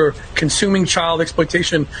demand for consuming child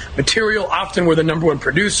exploitation material. Often we're the #1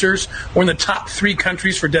 producers. We're in the top 3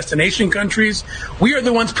 countries for destination countries. We are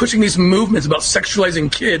the ones pushing these movements about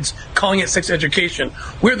sexualizing kids, calling it sex education.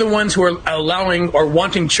 We're the ones who are allowing or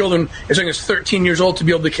wanting children as young as 13 years old to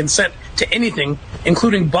be able to consent to anything,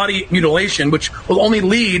 including body mutilation, which will only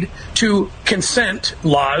lead to consent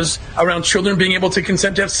laws around children being able to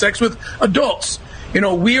consent to have sex with adults.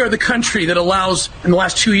 We are the country that allows, in the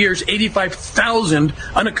last 2 years, 85,000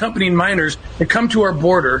 unaccompanied minors to come to our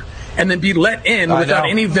border and then be let in without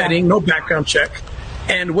any vetting, no background check.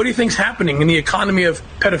 And what do you think's happening in the economy of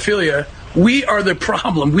pedophilia? We are the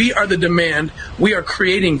problem. We are the demand. We are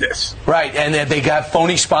creating this. Right, and they got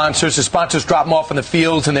phony sponsors. The sponsors drop them off in the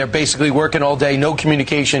fields, and they're basically working all day, no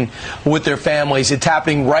communication with their families. It's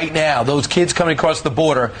happening right now. Those kids coming across the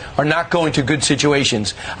border are not going to good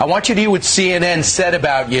situations. I want you to hear what CNN said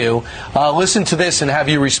about you. Listen to this and have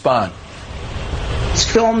you respond. These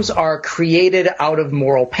films are created out of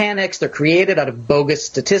moral panics. They're created out of bogus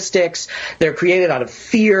statistics. They're created out of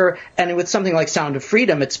fear. And with something like Sound of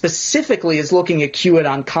Freedom, it specifically is looking at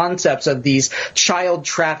QAnon concepts of these child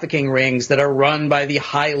trafficking rings that are run by the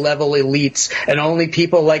high-level elites, and only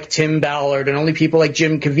people like Tim Ballard and only people like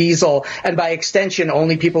Jim Caviezel, and by extension,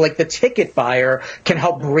 only people like the ticket buyer can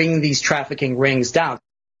help bring these trafficking rings down.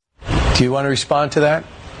 Do you want to respond to that?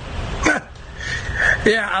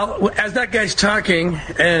 Yeah, as that guy's talking,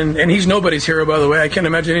 and he's nobody's hero, by the way. I can't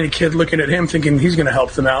imagine any kid looking at him thinking he's going to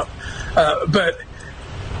help them out. But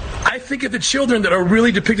I think of the children that are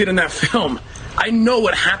really depicted in that film. I know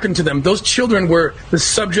what happened to them. Those children were the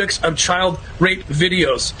subjects of child rape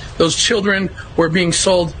videos. Those children were being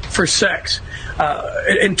sold for sex.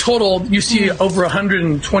 In total, you see over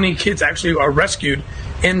 120 kids actually are rescued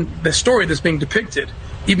in the story that's being depicted,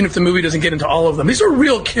 even if the movie doesn't get into all of them. These are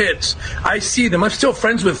real kids. I see them. I'm still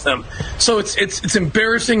friends with them. So it's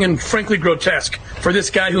embarrassing and frankly grotesque for this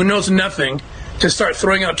guy who knows nothing to start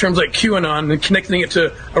throwing out terms like QAnon and connecting it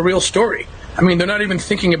to a real story. I mean, they're not even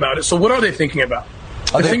thinking about it. So what are they thinking about?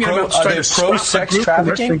 Are they pro-sex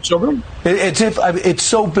trafficking? Children? It's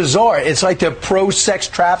so bizarre. It's like they're pro-sex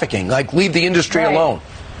trafficking. Like, leave the industry alone.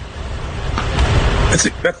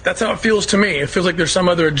 That's how it feels to me. It feels like there's some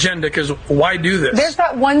other agenda, because why do this? There's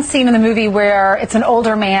that one scene in the movie where it's an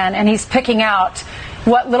older man and he's picking out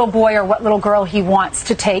what little boy or what little girl he wants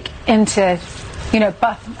to take into,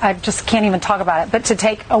 I just can't even talk about it, but to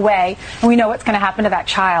take away. And we know what's going to happen to that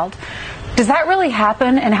child. Does that really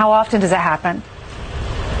happen, and how often does it happen?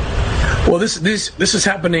 Well, this is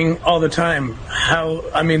happening all the time.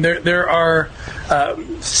 There are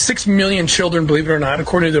 6 million children, believe it or not,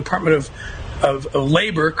 according to the Department of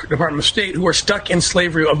Labor, Department of State, who are stuck in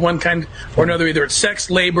slavery of one kind or another. Either it's sex,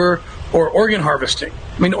 labor, or organ harvesting.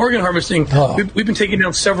 I mean, organ harvesting, we've been taking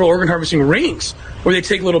down several organ harvesting rings where they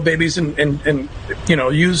take little babies and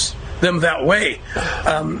use them that way.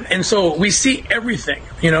 And so we see everything,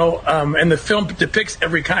 and the film depicts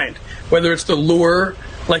every kind, whether it's the lure,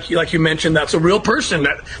 like you mentioned, that's a real person,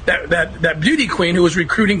 that beauty queen who was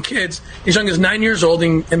recruiting kids as young as 9 years old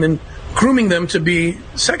and then grooming them to be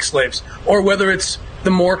sex slaves, or whether it's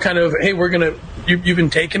the more kind of, hey, you've been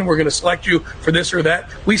taken, we're going to select you for this or that.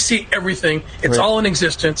 We see everything. It's all in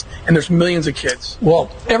existence, and there's millions of kids.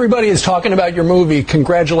 Well, everybody is talking about your movie.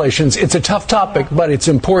 Congratulations. It's a tough topic, but it's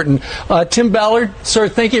important. Tim Ballard, sir,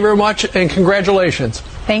 thank you very much, and congratulations.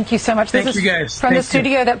 Thank you so much. Thank you, guys. From the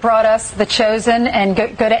studio that brought us The Chosen, and go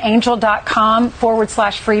to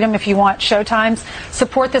angel.com/freedom if you want showtimes.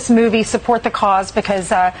 Support this movie, support the cause,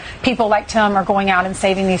 because people like Tim are going out and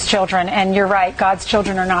saving these children. And you're right, God's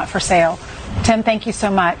children are not for sale. Tim, thank you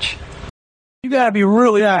so much. You got to be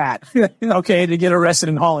really bad, to get arrested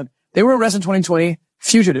in Holland. They were arrested in 2020,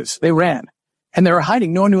 fugitives. They ran, and they were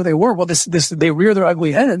hiding. No one knew who they were. Well, they rear their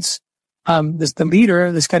ugly heads. The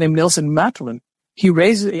leader, this guy named Nelson Matulin, he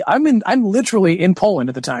raises. I'm literally in Poland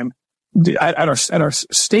at the time, at our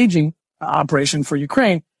staging operation for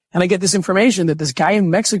Ukraine, and I get this information that this guy in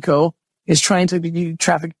Mexico is trying to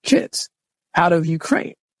traffic kids out of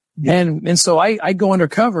Ukraine. And so I go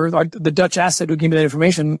undercover. The Dutch asset who gave me that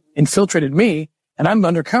information infiltrated me, and I'm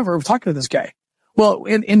undercover talking to this guy. Well,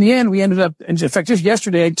 in the end, we ended up, in fact, just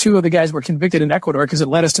yesterday, 2 of the guys were convicted in Ecuador because it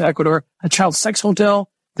led us to Ecuador, a child sex hotel,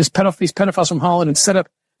 these pedophiles from Holland, and set up.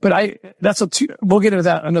 But we'll get into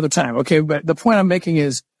that another time. Okay. But the point I'm making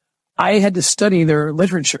is I had to study their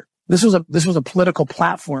literature. This was a political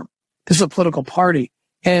platform. This was a political party.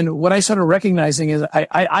 And what I started recognizing is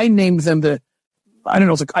I named them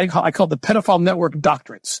I call it the pedophile network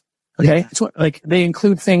doctrines. Okay. It's they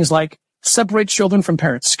include things like separate children from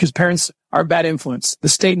parents because parents are a bad influence. The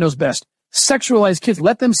state knows best. Sexualize kids.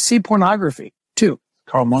 Let them see pornography. 2.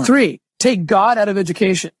 Karl Marx. 3. Take God out of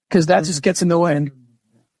education because that just gets in the way.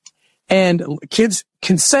 And kids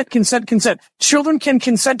consent. Children can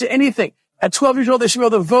consent to anything. At 12 years old, they should be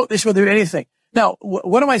able to vote. They should be able to do anything. Now,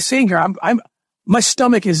 what am I saying here? My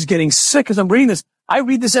stomach is getting sick as I'm reading this. I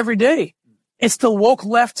read this every day. It's the woke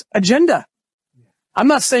left agenda. I'm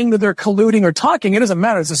not saying that they're colluding or talking. It doesn't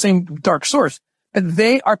matter. It's the same dark source. But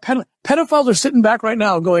they are pedophiles are sitting back right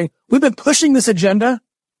now going, we've been pushing this agenda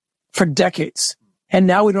for decades. And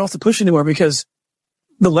now we don't have to push anymore because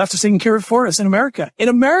the left is taking care of it for us in America.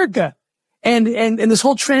 And this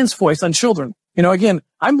whole trans voice on children. Again,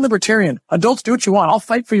 I'm libertarian. Adults do what you want. I'll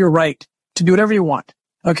fight for your right to do whatever you want.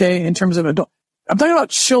 Okay. In terms of adult, I'm talking about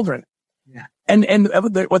children. Yeah. And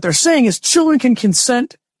what they're saying is children can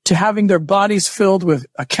consent to having their bodies filled with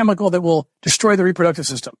a chemical that will destroy the reproductive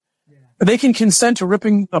system. Yeah. They can consent to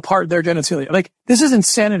ripping apart their genitalia. This is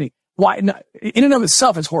insanity. Why? In and of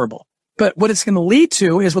itself, it's horrible. But what it's going to lead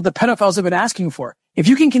to is what the pedophiles have been asking for. If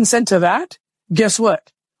you can consent to that, guess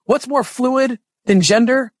what? What's more fluid than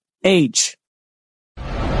gender? Age.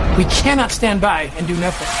 We cannot stand by and do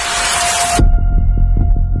nothing.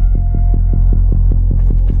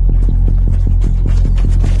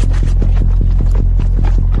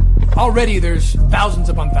 All already there's thousands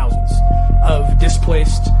upon thousands of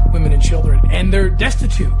displaced women and children, and they're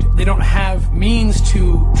destitute. They don't have means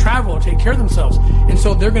to travel or take care of themselves, and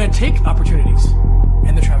so they're going to take opportunities,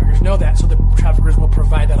 and the traffickers know that, so the traffickers will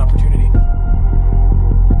provide that opportunity.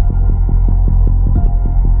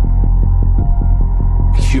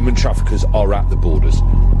 Human traffickers are at the borders,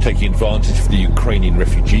 taking advantage of the Ukrainian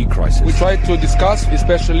refugee crisis. We try to discuss,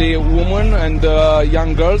 especially women and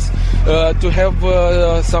young girls, to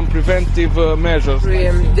have some preventive measures.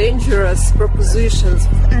 Dangerous propositions.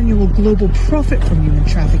 Annual global profit from human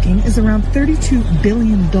trafficking is around $32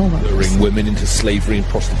 billion. Luring women into slavery and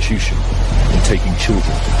prostitution and taking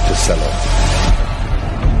children to sell off.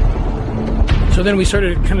 So then we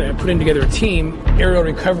started kind of putting together a team. Aerial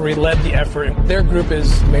Recovery led the effort. Their group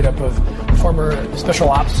is made up of former special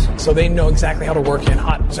ops, so they know exactly how to work in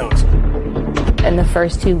hot zones. In the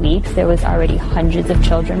first 2 weeks, there was already hundreds of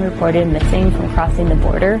children reported missing from crossing the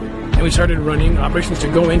border. And we started running operations to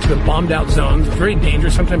go into the bombed-out zones. It's very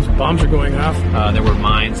dangerous. Sometimes bombs are going off. There were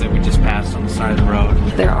mines that we just passed on the side of the road.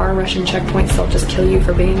 There are Russian checkpoints that'll just kill you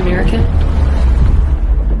for being American.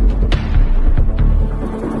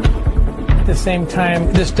 At the same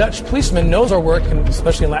time, this Dutch policeman knows our work, and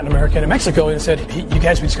especially in Latin America and in Mexico, and said, hey, you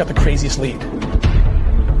guys, we just got the craziest lead.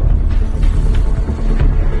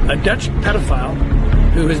 A Dutch pedophile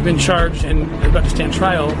who has been charged and is about to stand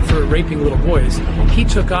trial for raping little boys, he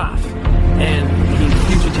took off and he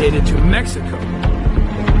fugitated to Mexico.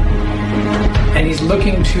 And he's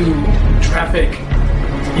looking to traffic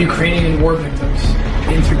Ukrainian war victims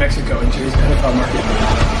into Mexico, into his pedophile market.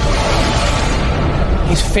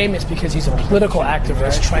 He's famous because he's a political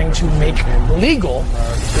activist trying to make legal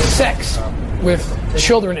sex with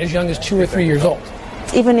children as young as 2 or 3 years old.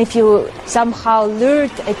 Even if you somehow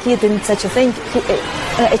lured a kid in such a thing,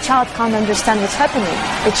 a child can't understand what's happening.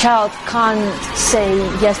 A child can't say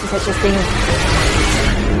yes to such a thing.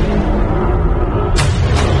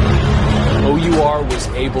 OUR was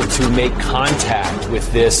able to make contact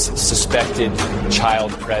with this suspected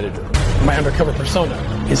child predator. My undercover persona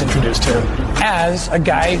is introduced to him as a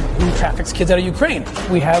guy who traffics kids out of Ukraine.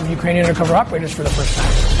 We have Ukrainian undercover operators for the first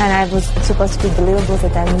time. And I was supposed to be believable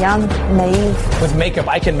that I'm young, naive. With makeup,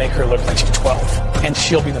 I can make her look like she's 12, and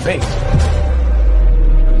she'll be the bait.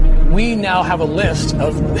 We now have a list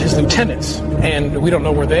of his lieutenants, and we don't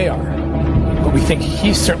know where they are. But we think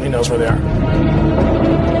he certainly knows where they are.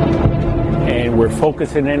 And we're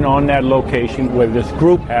focusing in on that location where this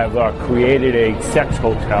group has created a sex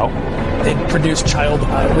hotel. They produce child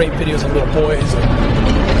rape videos of little boys.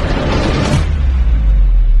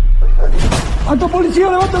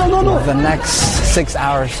 The next 6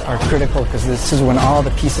 hours are critical because this is when all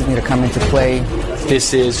the pieces need to come into play.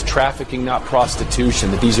 This is trafficking, not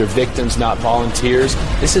prostitution. That these are victims, not volunteers.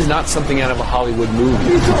 This is not something out of a Hollywood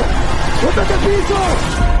movie.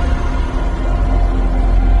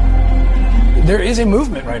 There is a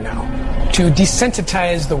movement right now to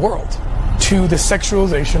desensitize the world to the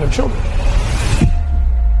sexualization of children.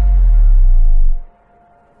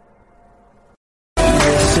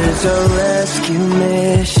 This is a rescue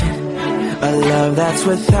mission, a love that's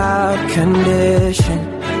without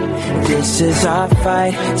condition. This is our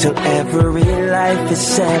fight till every life is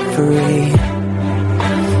set free.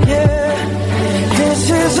 Yeah, this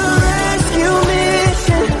is a rescue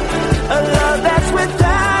mission, a love that's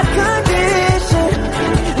without condition.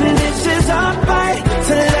 This is our fight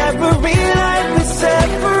till every life is set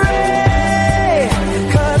free.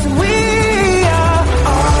 'Cause we are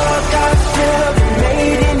all God's children,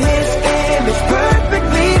 made in His image,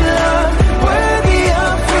 perfectly loved, worthy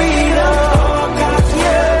of freedom. All God's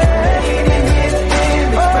children, made in His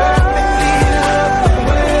image, perfectly loved,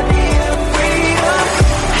 worthy of freedom.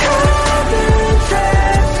 Heaven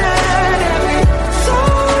treasured, every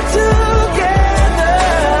soul together.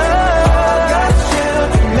 All God's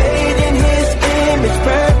children, made in His image,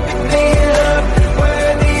 perfectly loved,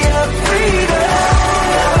 worthy of freedom.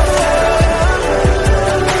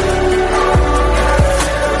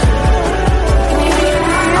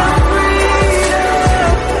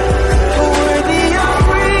 Worthy of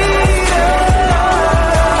freedom.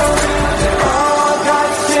 All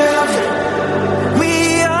God's children. We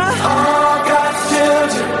are all God's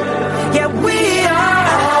children. Yeah, we are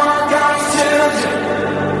all God's children.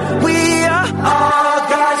 We are all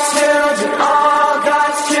God's children. All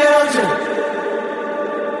God's children.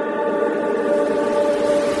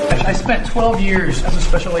 I spent 12 years as a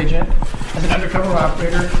special agent, as an undercover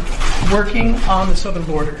operator, working on the southern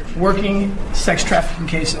border, working sex trafficking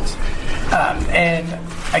cases. And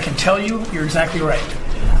I can tell you, you're exactly right.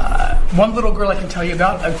 One little girl I can tell you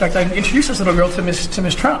about, in fact, I introduced this little girl to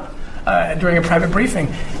Miss Trump. during a private briefing.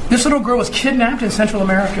 This little girl was kidnapped in Central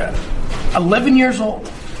America, 11 years old,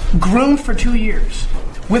 groomed for 2 years,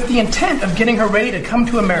 with the intent of getting her ready to come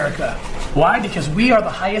to America. Why? Because we are the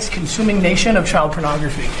highest consuming nation of child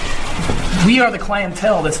pornography. We are the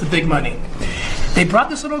clientele that's the big money. They brought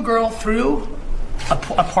this little girl through a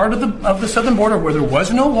part of the southern border where there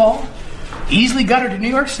was no wall, easily got her to New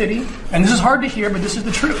York City, and this is hard to hear, but this is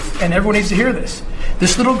the truth, and everyone needs to hear this.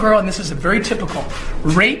 This little girl, and this is very typical,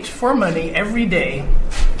 raped for money every day,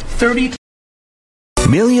 30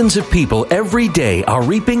 Millions of people every day are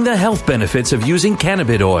reaping the health benefits of using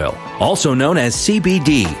cannabis oil, also known as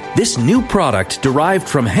CBD. This new product derived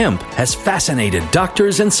from hemp has fascinated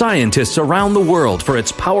doctors and scientists around the world for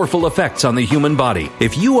its powerful effects on the human body.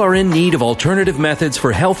 If you are in need of alternative methods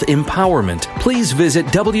for health empowerment, please visit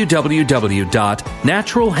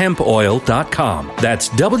www.naturalhempoil.com. That's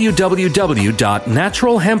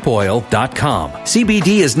www.naturalhempoil.com. CBD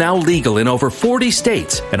is now legal in over 40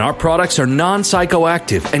 states, and our products are non-psychoactive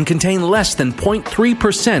and contain less than 0.3%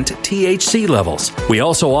 THC levels. We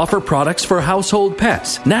also offer products for household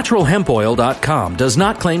pets. NaturalHempOil.com does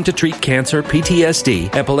not claim to treat cancer,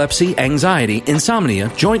 PTSD, epilepsy, anxiety,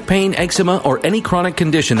 insomnia, joint pain, eczema, or any chronic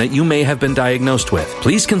condition that you may have been diagnosed with.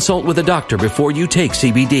 Please consult with a doctor before you take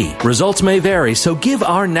CBD. Results may vary, so give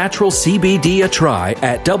our natural CBD a try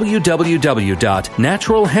at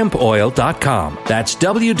www.naturalhempoil.com. That's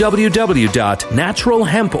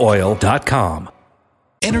www.naturalhempoil.com.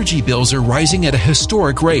 Energy bills are rising at a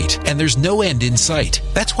historic rate, and there's no end in sight.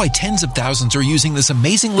 That's why tens of thousands are using this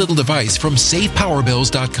amazing little device from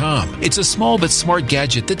SavePowerBills.com. It's a small but smart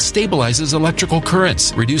gadget that stabilizes electrical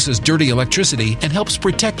currents, reduces dirty electricity, and helps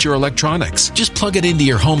protect your electronics. Just plug it into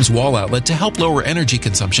your home's wall outlet to help lower energy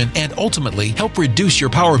consumption and ultimately help reduce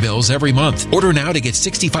your power bills every month. Order now to get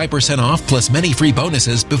 65% off plus many free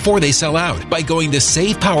bonuses before they sell out by going to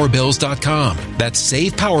SavePowerBills.com. That's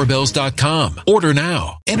SavePowerBills.com. Order now.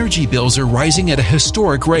 Energy bills are rising at a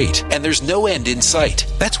historic rate, and there's no end in sight.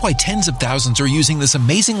 That's why tens of thousands are using this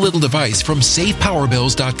amazing little device from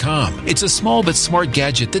SavePowerBills.com. It's a small but smart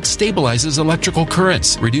gadget that stabilizes electrical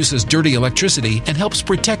currents, reduces dirty electricity, and helps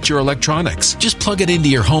protect your electronics. Just plug it into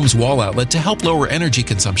your home's wall outlet to help lower energy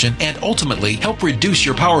consumption and ultimately help reduce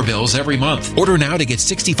your power bills every month. Order now to get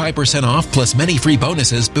 65% off plus many free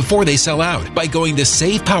bonuses before they sell out by going to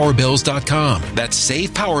SavePowerBills.com. That's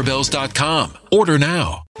SavePowerBills.com. Order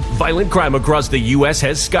now. Violent crime across the U.S.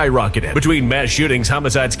 has skyrocketed. Between mass shootings,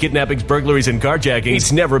 homicides, kidnappings, burglaries, and carjackings,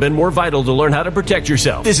 it's never been more vital to learn how to protect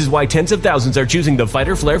yourself. This is why tens of thousands are choosing the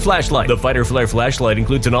Fighter Flare flashlight. The Fighter Flare flashlight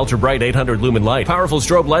includes an ultra-bright 800 lumen light, powerful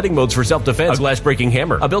strobe lighting modes for self-defense, a glass-breaking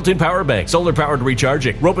hammer, a built-in power bank, solar-powered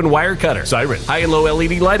recharging, rope and wire cutter, siren, high and low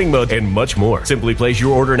LED lighting mode, and much more. Simply place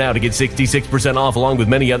your order now to get 66% off along with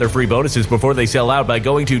many other free bonuses before they sell out by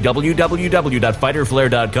going to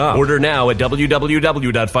www.fighterflare.com. Order now at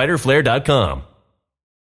www.fighterflare.com.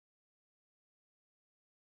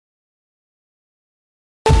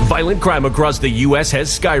 Violent crime across the U.S.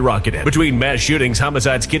 has skyrocketed. Between mass shootings,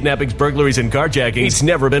 homicides, kidnappings, burglaries, and carjackings, it's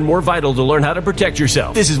never been more vital to learn how to protect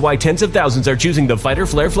yourself. This is why tens of thousands are choosing the Fighter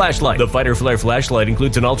Flare flashlight. The Fighter Flare flashlight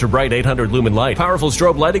includes an ultra-bright 800 lumen light, powerful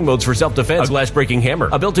strobe lighting modes for self-defense, a glass-breaking hammer,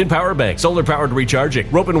 a built-in power bank, solar-powered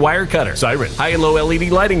recharging, rope and wire cutter, siren, high and low LED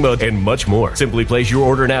lighting mode, and much more. Simply place your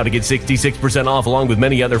order now to get 66% off along with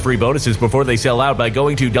many other free bonuses before they sell out by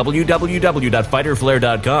going to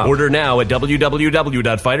www.fighterflare.com. Order now at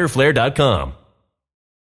www.fighterflare.com. 40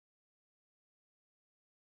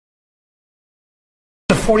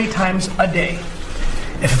 times a day.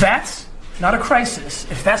 If that's not a crisis,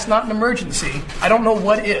 if that's not an emergency, I don't know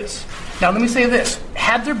what is. Now let me say this.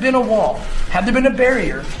 Had there been a wall, had there been a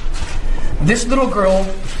barrier, this little girl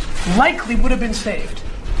likely would have been saved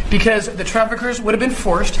because the traffickers would have been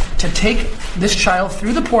forced to take this child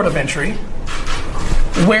through the port of entry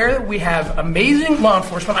where we have amazing law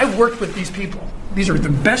enforcement. I've worked with these people. These are the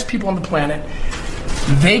best people on the planet.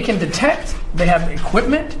 They can detect, they have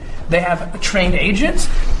equipment, they have trained agents.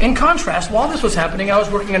 In contrast, while this was happening, I was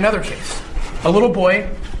working another case. A little boy,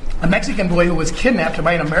 a Mexican boy who was kidnapped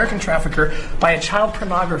by an American trafficker by a child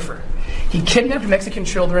pornographer. He kidnapped Mexican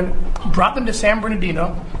children, brought them to San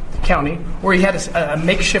Bernardino County, where he had a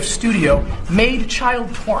makeshift studio, made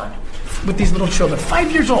child porn with these little children,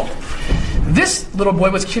 5 years old. This little boy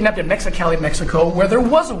was kidnapped in Mexicali, Mexico, where there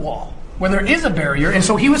was a wall, where there is a barrier, and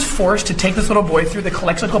so he was forced to take this little boy through the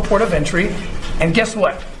Calexico port of entry, and guess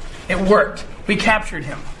what? It worked. We captured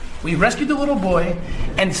him. We rescued the little boy,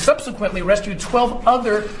 and subsequently rescued 12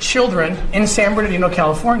 other children in San Bernardino,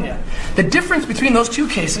 California. The difference between those two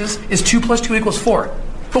cases is 2 + 2 = 4.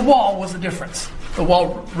 The wall was the difference. The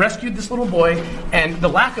wall rescued this little boy, and the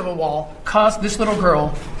lack of a wall caused this little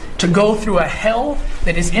girl to go through a hell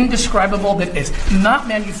that is indescribable, that is not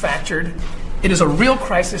manufactured. It is a real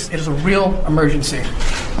crisis. It is a real emergency.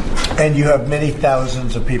 And you have many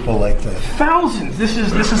thousands of people like this. Thousands. This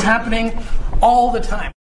is happening all the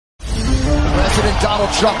time. President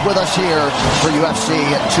Donald Trump with us here for UFC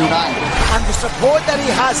at 290. And the support that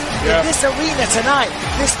he has in this arena tonight,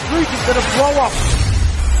 this group is going to blow up.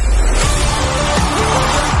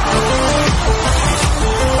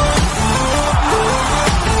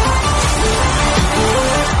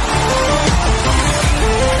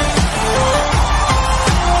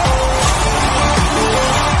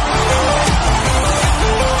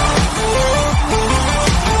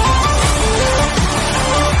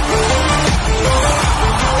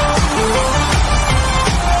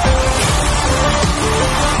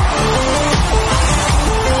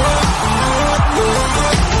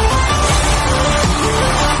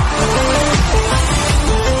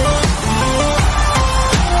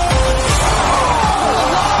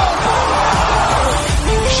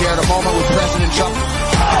 President Trump.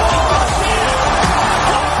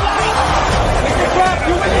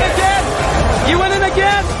 You winning again? You winning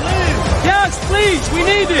again? Yes, please. We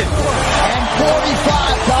need it. And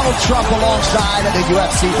 45, Donald Trump alongside the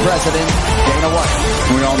UFC president, Dana White.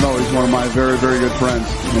 We all know he's one of my very, very good friends,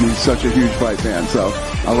 and he's such a huge fight fan, so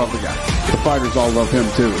I love the guy. The fighters all love him,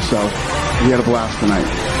 too, so he had a blast tonight.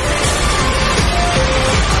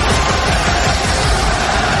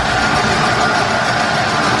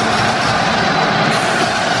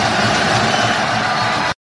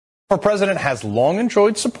 Our president has long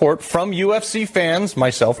enjoyed support from UFC fans,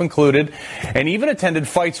 myself included, and even attended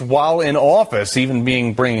fights while in office, even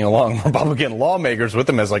bringing along Republican lawmakers with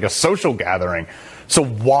him as like a social gathering. So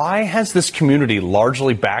why has this community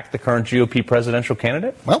largely backed the current GOP presidential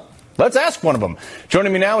candidate? Well, let's ask one of them.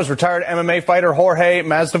 Joining me now is retired MMA fighter Jorge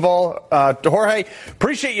Masvidal. Jorge,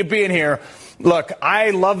 appreciate you being here. Look,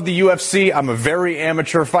 I love the UFC. I'm a very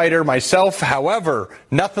amateur fighter myself. However,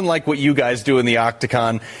 nothing like what you guys do in the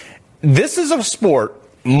octagon. This is a sport,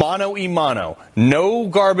 mano a mano. No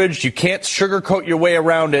garbage. You can't sugarcoat your way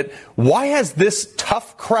around it. Why has this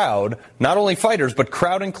tough crowd, not only fighters, but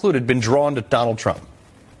crowd included, been drawn to Donald Trump?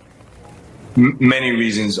 Many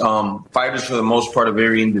reasons. Fighters, for the most part, are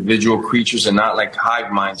very individual creatures and not like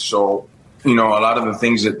hive minds. So, a lot of the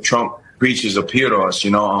things that Trump preaches appeal to us.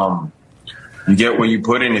 You get what you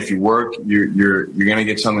put in. If you work, you're going to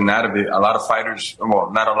get something out of it. A lot of fighters, well,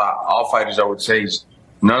 not a lot, all fighters, I would say,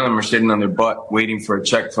 none of them are sitting on their butt waiting for a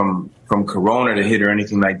check from Corona to hit or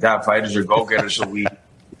anything like that. Fighters are go-getters, so we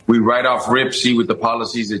right off rip see what the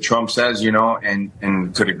policies that Trump says,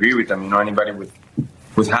 and could agree with them. Anybody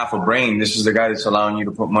with half a brain, this is the guy that's allowing you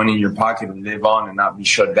to put money in your pocket and live on and not be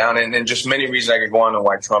shut down. And just many reasons I could go on to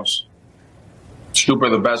why Trump's super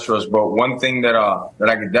the best for us. But one thing that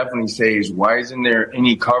I could definitely say is, why isn't there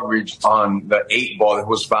any coverage on the 8 ball that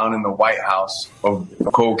was found in the White House of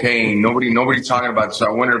cocaine? Nobody talking about it. So I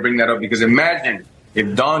wanted to bring that up, because imagine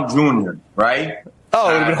if Don Jr., right? Oh,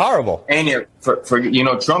 it would have been horrible. And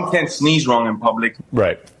Trump can't sneeze wrong in public.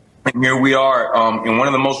 Right. And here we are in one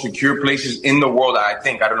of the most secure places in the world, I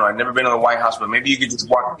think. I don't know. I've never been to the White House, but maybe you could just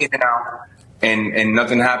walk in and out and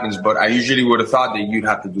nothing happens. But I usually would have thought that you'd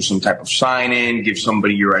have to do some type of sign-in, give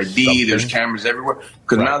somebody your ID. Something. There's cameras everywhere.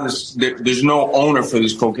 Because now there's no owner for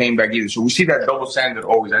this cocaine bag either. So we see that double standard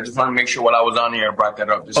always. I just want to make sure while I was on here, I brought that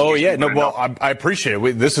up. I appreciate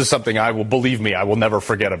it. This is something I will never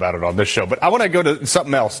forget about it on this show. But I want to go to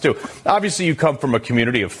something else, too. Obviously, you come from a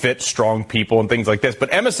community of fit, strong people and things like this.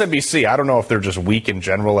 But MSNBC, I don't know if they're just weak in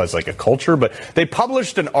general as like a culture, but they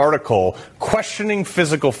published an article questioning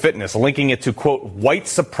physical fitness, linking it to, quote, white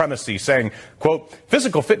supremacy, saying, quote,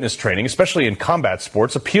 physical fitness training, especially in combat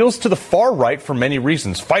sports, appeals to the far right for many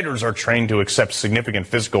reasons. Fighters are trained to accept significant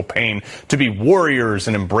physical pain, to be warriors,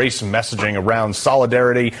 and embrace messaging around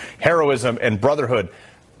solidarity, heroism, and brotherhood.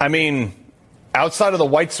 I mean, outside of the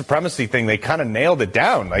white supremacy thing, they kind of nailed it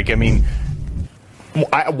down.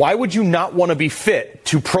 Why would you not want to be fit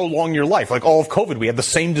to prolong your life? Like all of COVID, we had the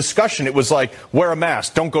same discussion. It was like, wear a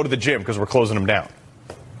mask, don't go to the gym because we're closing them down.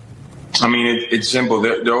 I mean, it's simple.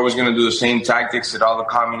 They're always going to do the same tactics that all the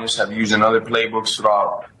communists have used in other playbooks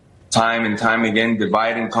throughout time and time again.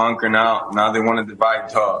 Divide and conquer. Now they want to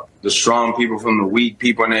divide the strong people from the weak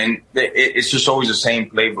people, and it's just always the same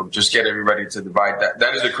playbook. Just get everybody to divide.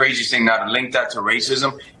 That is the craziest thing. Now to link that to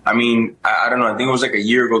racism. I mean, I don't know. I think it was like a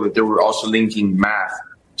year ago that they were also linking math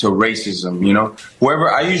to racism.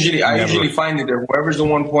 I usually find that whoever's the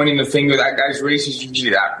one pointing the finger, that guy's racist. Usually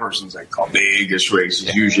that person's like the biggest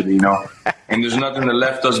racist. Usually, and there's nothing the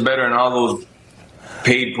left does better, and all those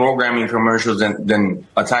paid programming commercials than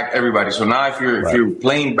attack everybody. So now if you're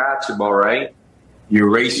playing basketball, right, you're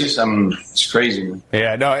racist. I mean, it's crazy, man.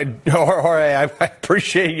 Yeah, no, Jorge, I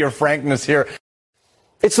appreciate your frankness here.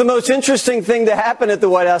 It's the most interesting thing to happen at the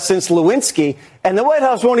White House since Lewinsky, and the White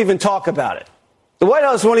House won't even talk about it. The White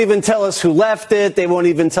House won't even tell us who left it. They won't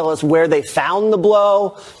even tell us where they found the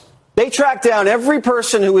blow. They tracked down every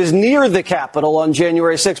person who was near the Capitol on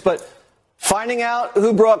January 6th, but finding out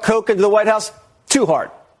who brought coke into the White House, too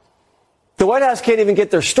hard. The White House can't even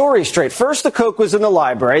get their story straight. First, the coke was in the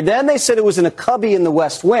library. Then they said it was in a cubby in the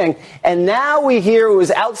West Wing. And now we hear it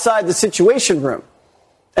was outside the Situation Room.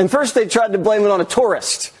 And first they tried to blame it on a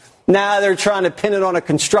tourist. Now they're trying to pin it on a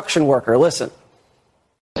construction worker. Listen.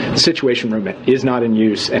 The Situation Room is not in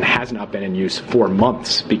use and has not been in use for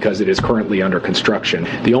months because it is currently under construction.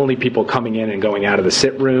 The only people coming in and going out of the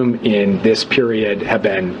sit room in this period have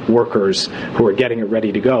been workers who are getting it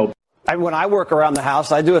ready to go. When I work around the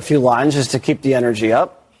house, I do a few lines just to keep the energy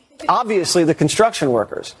up. Obviously, the construction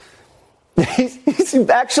workers. He's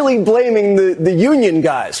actually blaming the union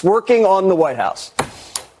guys working on the White House.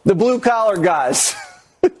 The blue-collar guys.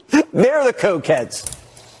 They're the cokeheads.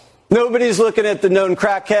 Nobody's looking at the known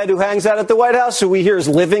crackhead who hangs out at the White House, who we hear is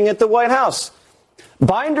living at the White House.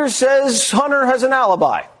 Binder says Hunter has an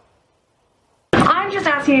alibi. I'm just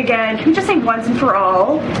asking again, can we just say once and for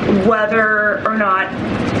all whether or not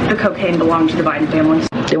the cocaine belonged to the Biden family?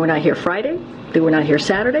 They were not here Friday. They were not here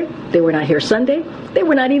Saturday. They were not here Sunday. They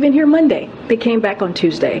were not even here Monday. They came back on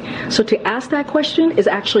Tuesday. So to ask that question is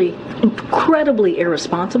actually incredibly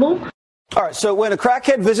irresponsible. All right, so when a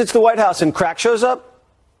crackhead visits the White House and crack shows up,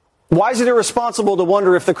 why is it irresponsible to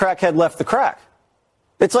wonder if the crackhead left the crack?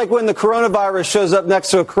 It's like when the coronavirus shows up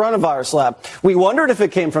next to a coronavirus lab. We wondered if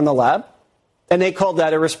it came from the lab, and they called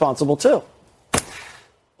that irresponsible too.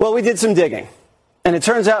 Well, we did some digging, and it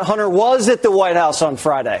turns out Hunter was at the White House on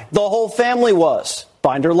Friday. The whole family was.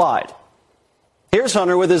 Binder lied. Here's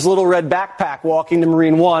Hunter with his little red backpack walking to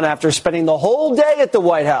Marine One after spending the whole day at the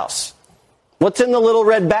White House. What's in the little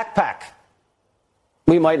red backpack?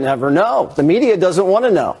 We might never know. The media doesn't want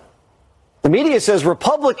to know. The media says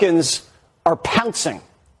Republicans are pouncing.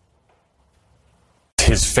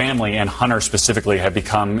 His family and Hunter specifically have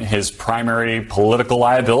become his primary political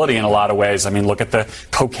liability in a lot of ways. I mean, look at the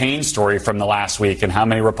cocaine story from the last week and how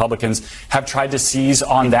many Republicans have tried to seize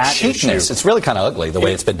on that cheapness. issue. It's really kind of ugly the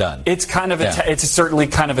way it's been done. It's kind of it's certainly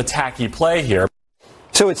kind of a tacky play here.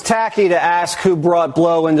 So it's tacky to ask who brought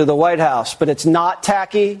blow into the White House, but it's not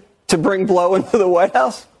tacky to bring blow into the White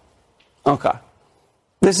House? Okay.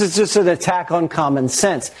 This is just an attack on common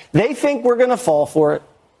sense. They think we're going to fall for it.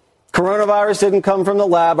 Coronavirus didn't come from the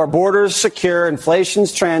lab. Our border's secure.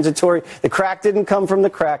 Inflation's transitory. The crack didn't come from the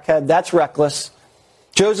crackhead. That's reckless.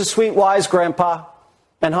 Joe's a sweet, wise grandpa,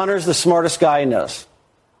 and Hunter's the smartest guy he knows.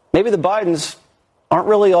 Maybe the Bidens aren't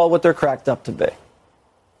really all what they're cracked up to be.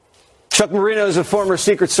 Chuck Marino is a former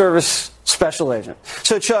Secret Service special agent.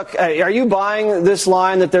 So, Chuck, are you buying this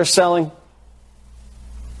line that they're selling?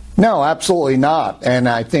 No, absolutely not. And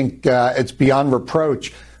I think it's beyond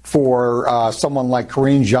reproach for someone like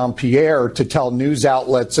Karine Jean-Pierre to tell news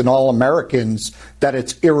outlets and all Americans that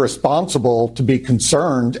it's irresponsible to be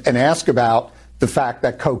concerned and ask about the fact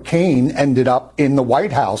that cocaine ended up in the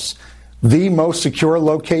White House, the most secure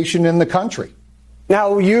location in the country.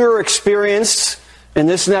 Now, you're experienced in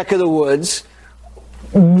this neck of the woods.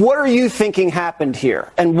 What are you thinking happened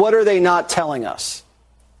here, and what are they not telling us?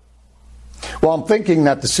 Well, I'm thinking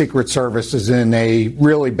that the Secret Service is in a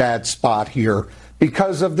really bad spot here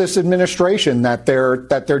because of this administration that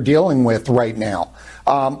they're dealing with right now.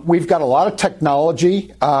 We've got a lot of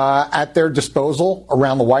technology at their disposal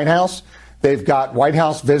around the White House. They've got White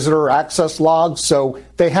House visitor access logs, so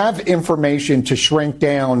they have information to shrink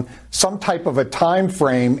down some type of a time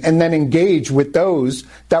frame and then engage with those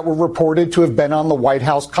that were reported to have been on the White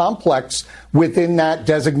House complex within that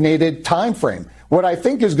designated time frame. What I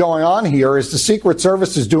think is going on here is the Secret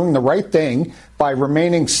Service is doing the right thing by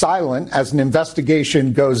remaining silent as an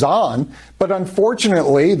investigation goes on. But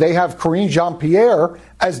unfortunately, they have Karine Jean-Pierre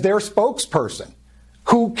as their spokesperson,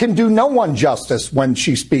 who can do no one justice when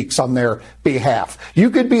she speaks on their behalf. You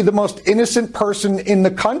could be the most innocent person in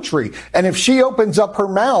the country, and if she opens up her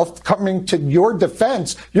mouth coming to your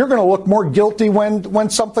defense, you're going to look more guilty when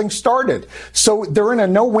something started. So they're in a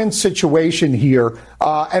no-win situation here,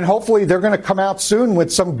 and hopefully they're going to come out soon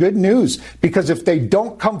with some good news, because if they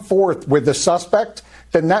don't come forth with a suspect,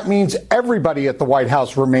 then that means everybody at the White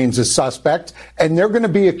House remains a suspect, and they're going to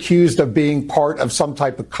be accused of being part of some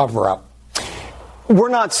type of cover-up. We're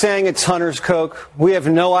not saying it's Hunter's coke. We have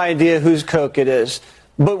no idea whose coke it is.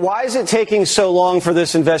 But why is it taking so long for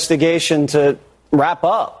this investigation to wrap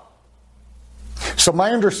up? So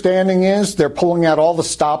my understanding is they're pulling out all the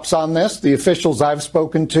stops on this. The officials I've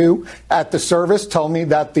spoken to at the service tell me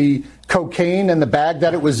that the cocaine and the bag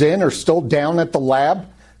that it was in are still down at the lab.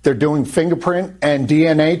 They're doing fingerprint and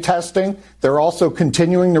DNA testing. They're also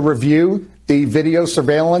continuing to review the video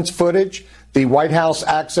surveillance footage, the White House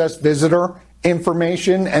access visitor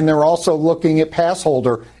information, and they're also looking at pass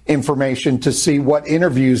holder information to see what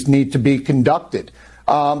interviews need to be conducted.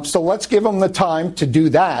 So let's give them the time to do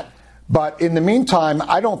that. But in the meantime,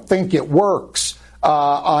 I don't think it works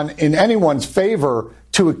in anyone's favor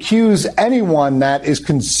to accuse anyone that is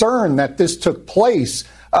concerned that this took place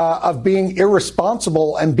of being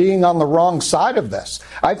irresponsible and being on the wrong side of this.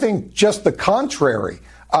 I think just the contrary.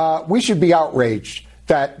 We should be outraged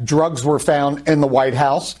that drugs were found in the White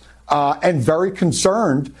House and very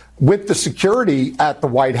concerned with the security at the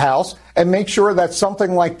White House and make sure that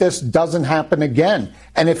something like this doesn't happen again.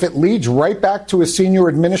 And if it leads right back to a senior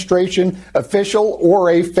administration official or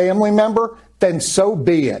a family member, then so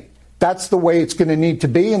be it. That's the way it's going to need to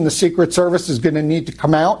be, and the Secret Service is going to need to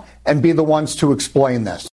come out and be the ones to explain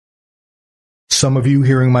this. Some of you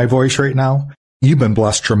hearing my voice right now, you've been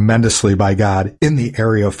blessed tremendously by God in the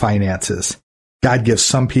area of finances. God gives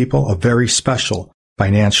some people a very special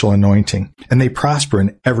financial anointing, and they prosper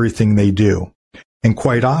in everything they do. And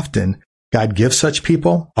quite often, God gives such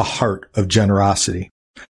people a heart of generosity.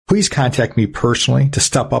 Please contact me personally to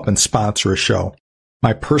step up and sponsor a show.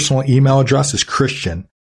 My personal email address is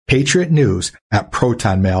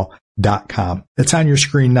christianpatriotnews@protonmail.com. It's on your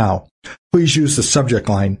screen now. Please use the subject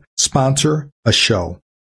line, sponsor a show.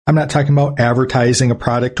 I'm not talking about advertising a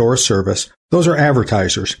product or a service. Those are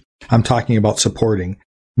advertisers. I'm talking about supporting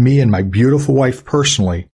me and my beautiful wife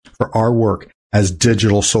personally for our work as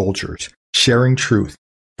digital soldiers, sharing truth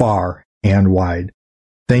far and wide.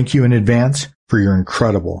 Thank you in advance for your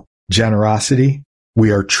incredible generosity.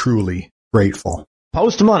 We are truly grateful.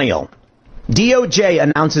 Postmillennial. DOJ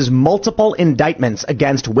announces multiple indictments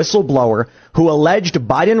against whistleblower who alleged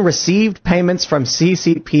Biden received payments from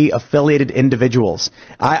CCP-affiliated individuals.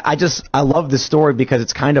 I love this story because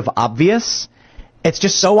it's kind of obvious. It's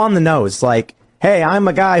just so on the nose. Like, hey, I'm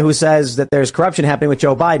a guy who says that there's corruption happening with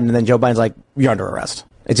Joe Biden, and then Joe Biden's like, you're under arrest.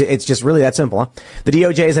 It's just really that simple. Huh? The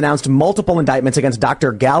DOJ has announced multiple indictments against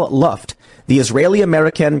Dr. Gal Luft, the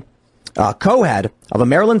Israeli-American co-head of a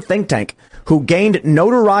Maryland think tank who gained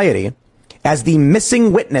notoriety as the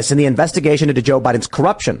missing witness in the investigation into Joe Biden's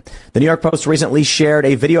corruption. The New York Post recently shared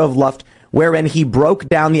a video of Luft wherein he broke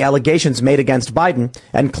down the allegations made against Biden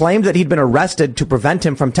and claimed that he'd been arrested to prevent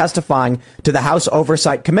him from testifying to the House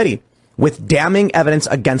Oversight Committee with damning evidence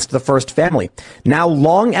against the first family. Now,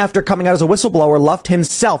 long after coming out as a whistleblower, Luft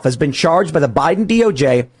himself has been charged by the Biden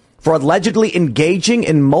DOJ for allegedly engaging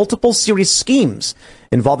in multiple serious schemes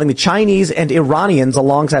involving the Chinese and Iranians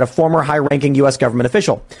alongside a former high-ranking U.S. government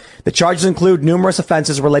official. The charges include numerous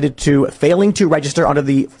offenses related to failing to register under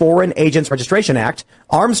the Foreign Agents Registration Act,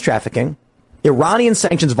 arms trafficking, Iranian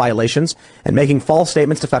sanctions violations, and making false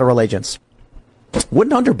statements to federal agents.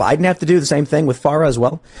 Wouldn't Hunter Biden have to do the same thing with Farah as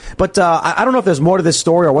well? But I don't know if there's more to this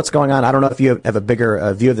story or what's going on. I don't know if you have a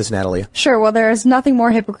bigger view of this, Natalie. Sure. Well, there is nothing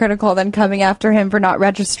more hypocritical than coming after him for not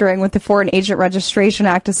registering with the Foreign Agent Registration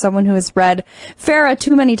Act. As someone who has read Farah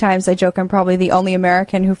too many times, I joke I'm probably the only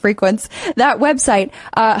American who frequents that website.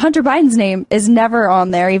 Hunter Biden's name is never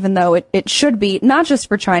on there, even though it should be, not just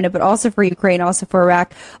for China, but also for Ukraine, also for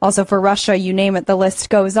Iraq, also for Russia, you name it, the list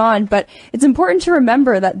goes on. But it's important to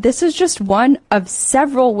remember that this is just one of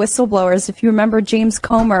several whistleblowers. If you remember James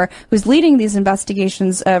Comer, who's leading these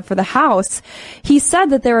investigations for the House, he said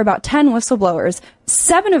that there were about 10 whistleblowers.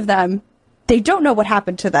 7 of them, they don't know what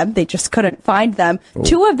happened to them. They just couldn't find them. Ooh.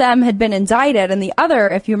 2 of them had been indicted, and the other,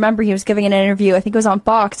 if you remember, he was giving an interview, I think it was on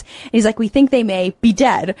Fox, and he's like, we think they may be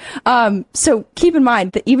dead. So keep in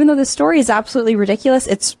mind that even though the story is absolutely ridiculous,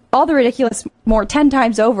 it's all the ridiculous more 10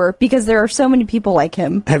 times over because there are so many people like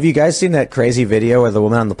him. Have you guys seen that crazy video where the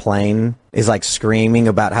woman on the plane is like screaming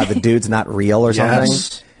about how the dude's not real or something?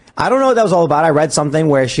 Yes. I don't know what that was all about. I read something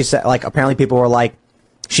where she said, like, apparently people were like,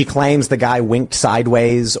 she claims the guy winked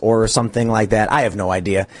sideways or something like that. I have no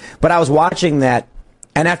idea. But I was watching that,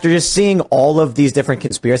 and after just seeing all of these different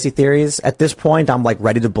conspiracy theories, at this point, I'm like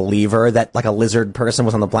ready to believe her that like a lizard person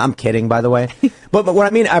was on the plane. I'm kidding, by the way. But what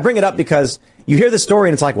I mean, I bring it up because you hear the story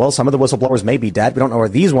and it's like, well, some of the whistleblowers may be dead. We don't know where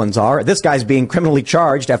these ones are. This guy's being criminally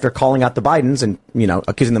charged after calling out the Bidens and, you know,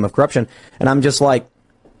 accusing them of corruption. And I'm just like,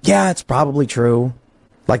 yeah, it's probably true.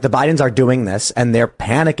 Like, the Bidens are doing this, and they're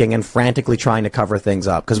panicking and frantically trying to cover things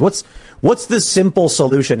up. Because what's the simple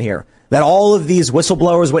solution here? That all of these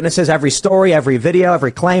whistleblowers, witnesses, every story, every video,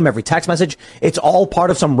 every claim, every text message, it's all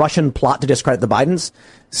part of some Russian plot to discredit the Bidens?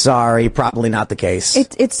 Sorry, probably not the case.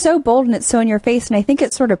 It's so bold and it's so in your face, and I think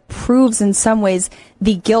it sort of proves in some ways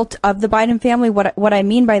the guilt of the Biden family. What I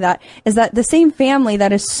mean by that is that the same family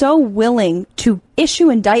that is so willing to issue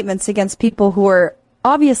indictments against people who are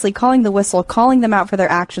obviously calling the whistle, calling them out for their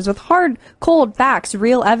actions with hard, cold facts,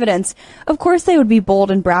 real evidence. Of course they would be bold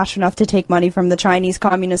and brash enough to take money from the Chinese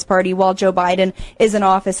Communist Party while Joe Biden is in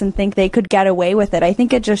office and think they could get away with it. I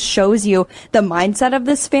think it just shows you the mindset of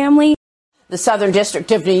this family. The Southern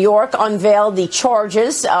District of New York unveiled the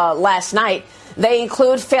charges last night. They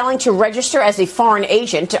include failing to register as a foreign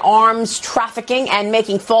agent, arms trafficking, and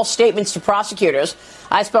making false statements to prosecutors.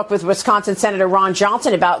 I spoke with Wisconsin Senator Ron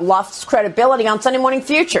Johnson about Luft's credibility on Sunday Morning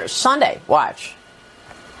Futures. Sunday, watch.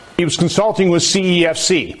 He was consulting with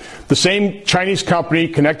CEFC, the same Chinese company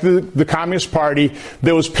connected to the Communist Party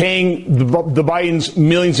that was paying the Bidens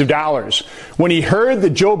millions of dollars. When he heard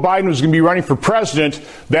that Joe Biden was going to be running for president,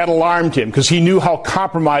 that alarmed him because he knew how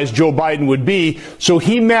compromised Joe Biden would be. So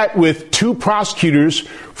he met with 2 prosecutors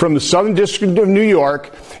from the Southern District of New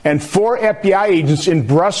York and 4 FBI agents in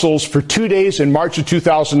Brussels for 2 days in March of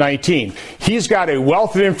 2019. He's got a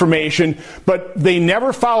wealth of information, but they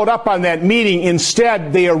never followed up on that meeting.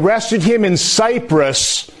 Instead, they arrested him in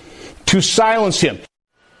Cyprus to silence him.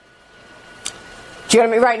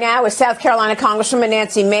 Joining me right now is South Carolina Congresswoman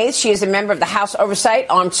Nancy Mace. She is a member of the House Oversight,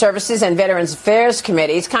 Armed Services, and Veterans Affairs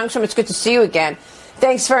Committees. Congresswoman, it's good to see you again.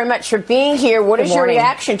 Thanks very much for being here. What is your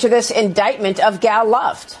reaction to this indictment of Gal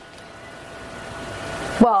Luft?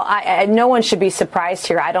 Well, no one should be surprised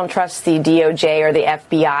here. I don't trust the DOJ or the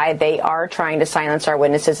FBI. They are trying to silence our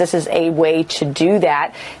witnesses. This is a way to do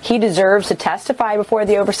that. He deserves to testify before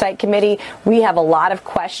the Oversight Committee. We have a lot of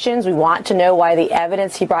questions. We want to know why the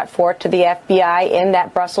evidence he brought forth to the FBI in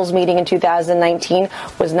that Brussels meeting in 2019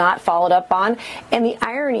 was not followed up on. And the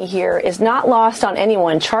irony here is not lost on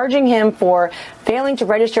anyone. Charging him for failing to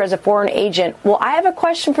register as a foreign agent. Well, I have a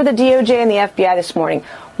question for the DOJ and the FBI this morning.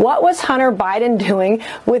 What was Hunter Biden doing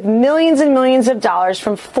with millions and millions of dollars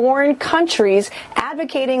from foreign countries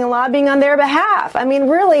advocating and lobbying on their behalf? I mean,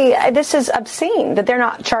 really, this is obscene that they're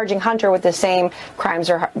not charging Hunter with the same crimes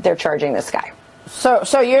they're charging this guy.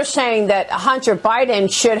 So you're saying that Hunter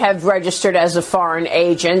Biden should have registered as a foreign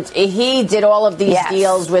agent. He did all of these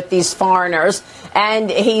deals with these foreigners, and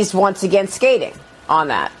he's once again skating on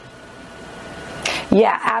that.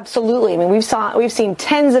 Yeah, absolutely. I mean, we've seen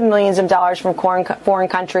tens of millions of dollars from foreign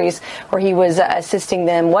countries where he was assisting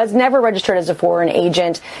them, was never registered as a foreign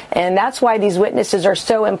agent. And that's why these witnesses are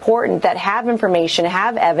so important that have information,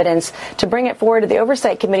 have evidence to bring it forward to the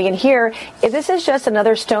Oversight Committee. And here, if this is just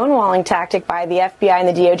another stonewalling tactic by the FBI and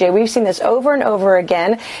the DOJ, we've seen this over and over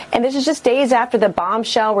again. And this is just days after the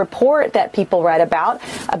bombshell report that people read about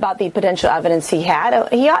the potential evidence he had.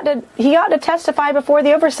 He ought to testify before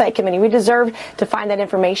the Oversight Committee. We deserve to find that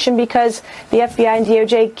information because the FBI and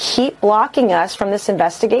DOJ keep blocking us from this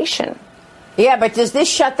investigation. Yeah, but does this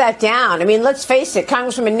shut that down? I mean, let's face it,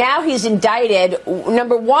 Congresswoman, now he's indicted.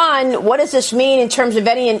 Number one, what does this mean in terms of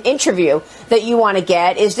any interview that you want to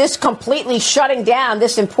get? Is this completely shutting down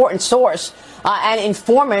this important source and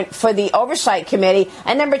informant for the Oversight Committee?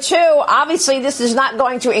 And number two, obviously this is not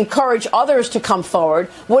going to encourage others to come forward.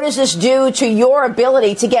 What does this do to your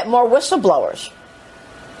ability to get more whistleblowers?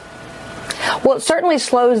 Well, it certainly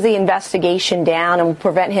slows the investigation down and will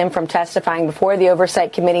prevent him from testifying before the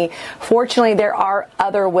Oversight Committee. Fortunately, there are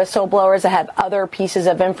other whistleblowers that have other pieces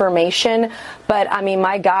of information. But, I mean,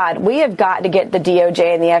 my God, we have got to get the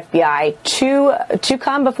DOJ and the FBI to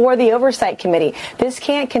come before the Oversight Committee. This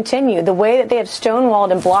can't continue. The way that they have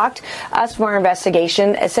stonewalled and blocked us from our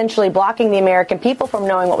investigation, essentially blocking the American people from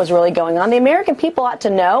knowing what was really going on. The American people ought to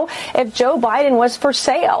know if Joe Biden was for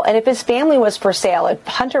sale and if his family was for sale, if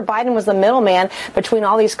Hunter Biden was the middleman between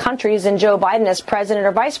all these countries and Joe Biden as president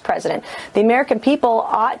or vice president. The American people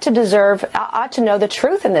ought to know the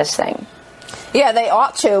truth in this thing. Yeah, they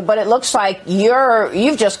ought to, but it looks like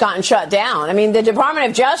you've just gotten shut down. I mean, the Department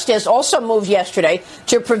of Justice also moved yesterday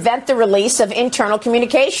to prevent the release of internal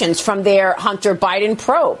communications from their Hunter Biden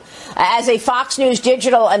probe. As a Fox News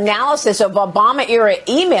digital analysis of Obama-era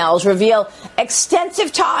emails reveal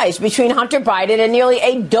extensive ties between Hunter Biden and nearly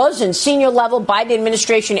a dozen senior-level Biden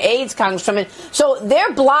administration aides, Congresswoman. So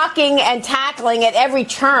they're blocking and tackling at every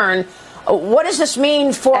turn. What does this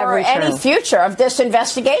mean for any future of this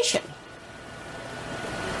investigation?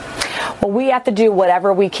 Well, we have to do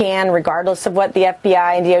whatever we can, regardless of what the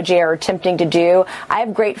FBI and DOJ are attempting to do. I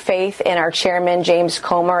have great faith in our chairman, James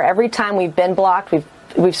Comer. Every time we've been blocked,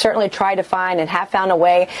 we've certainly tried to find and have found a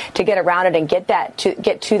way to get around it and get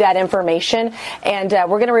to that information. And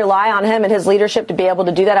we're going to rely on him and his leadership to be able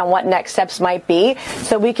to do that on what next steps might be,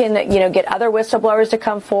 so we can, get other whistleblowers to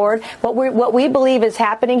come forward. What we believe is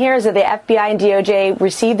happening here is that the FBI and DOJ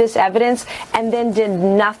received this evidence and then did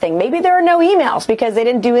nothing. Maybe there are no emails because they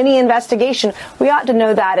didn't do any investigation. We ought to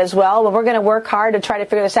know that as well. But we're going to work hard to try to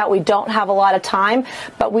figure this out. We don't have a lot of time,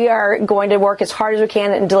 but we are going to work as hard as we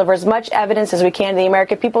can and deliver as much evidence as we can to the American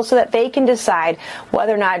people so that they can decide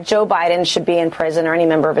whether or not Joe Biden should be in prison or any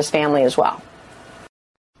member of his family as well.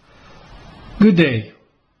 Good day.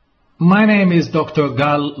 My name is Dr.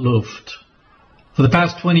 Gal Luft. For the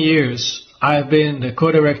past 20 years, I have been the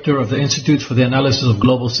co-director of the Institute for the Analysis of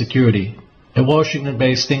Global Security, a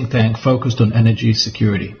Washington-based think tank focused on energy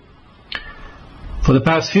security. For the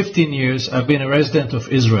past 15 years, I've been a resident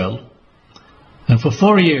of Israel, and for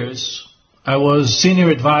 4 years, I was senior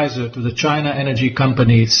advisor to the China energy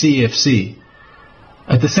company CFC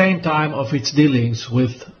at the same time of its dealings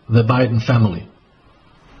with the Biden family.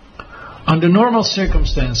 Under normal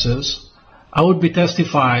circumstances, I would be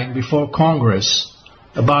testifying before Congress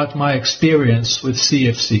about my experience with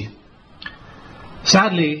CFC.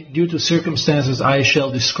 Sadly, due to circumstances I shall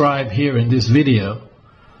describe here in this video,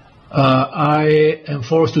 I am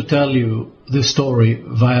forced to tell you this story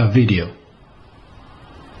via video.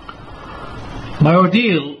 My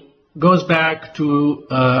ordeal goes back to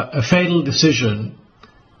a fatal decision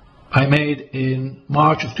I made in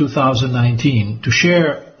March of 2019 to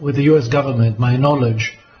share with the U.S. government my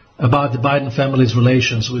knowledge about the Biden family's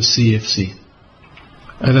relations with CFC.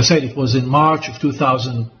 As I said, it was in March of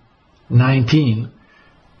 2019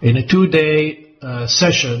 in a 2-day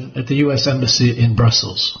session at the U.S. Embassy in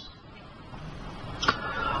Brussels.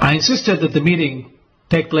 I insisted that the meeting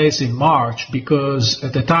take place in March because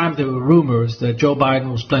at the time there were rumors that Joe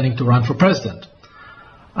Biden was planning to run for president.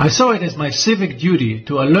 I saw it as my civic duty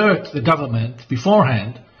to alert the government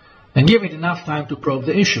beforehand and give it enough time to probe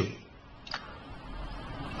the issue.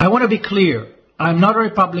 I want to be clear. I'm not a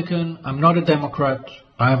Republican. I'm not a Democrat.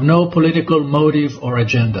 I have no political motive or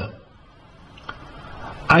agenda.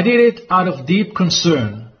 I did it out of deep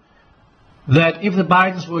concern that if the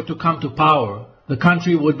Bidens were to come to power, the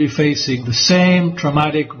country would be facing the same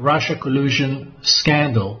traumatic Russia collusion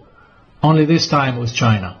scandal, only this time with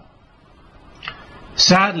China.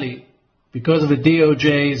 Sadly, because of the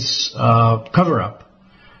DOJ's cover-up,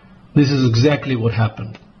 this is exactly what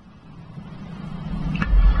happened.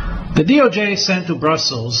 The DOJ sent to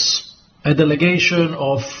Brussels a delegation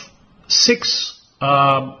of 6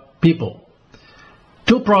 people,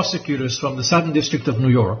 2 prosecutors from the Southern District of New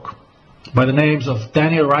York, by the names of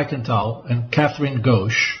Daniel Reichenthal and Catherine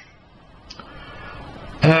Ghosh,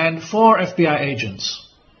 and 4 FBI agents.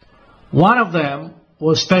 One of them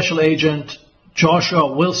was Special Agent Joshua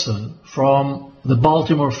Wilson from the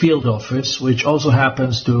Baltimore field office, which also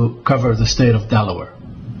happens to cover the state of Delaware.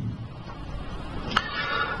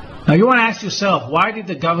 Now you want to ask yourself, why did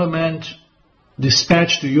the government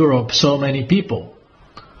dispatch to Europe so many people?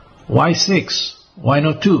 Why 6? Why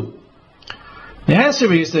not 2? The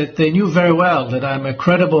answer is that they knew very well that I'm a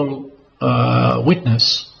credible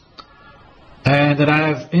witness and that I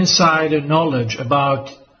have insider knowledge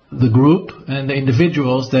about the group and the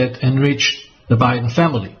individuals that enriched the Biden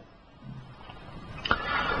family.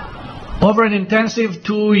 Over an intensive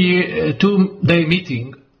 2-day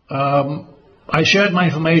meeting, I shared my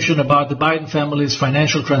information about the Biden family's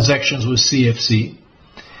financial transactions with CFC,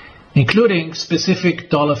 including specific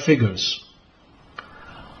dollar figures.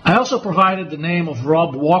 I also provided the name of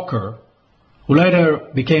Rob Walker, who later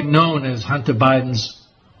became known as Hunter Biden's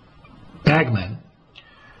bagman.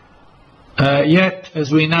 Yet, as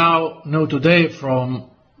we now know today from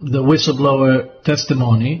the whistleblower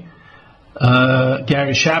testimony,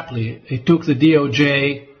 Gary Shapley, it took the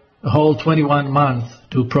DOJ a whole 21 months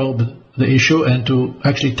to probe the issue and to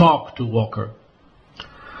actually talk to Walker.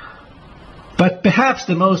 But perhaps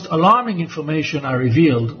the most alarming information I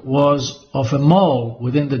revealed was of a mole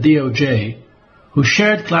within the DOJ who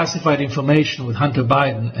shared classified information with Hunter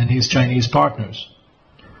Biden and his Chinese partners.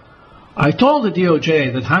 I told the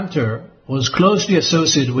DOJ that Hunter was closely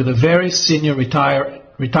associated with a very senior retired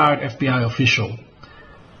FBI official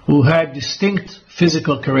who had distinct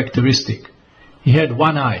physical characteristic. He had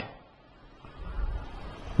one eye.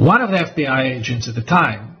 One of the FBI agents at the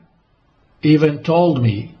time even told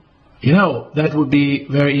me, that would be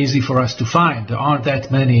very easy for us to find. There aren't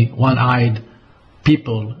that many one-eyed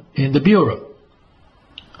people in the Bureau.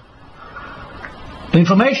 The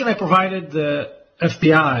information I provided the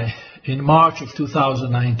FBI in March of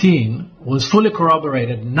 2019 was fully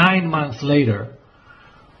corroborated 9 months later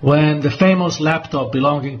when the famous laptop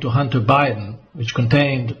belonging to Hunter Biden, which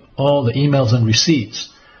contained all the emails and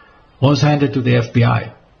receipts, was handed to the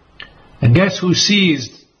FBI. And guess who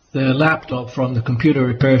seized the laptop from the computer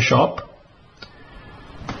repair shop?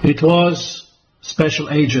 It was Special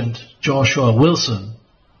Agent Joshua Wilson,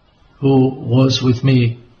 who was with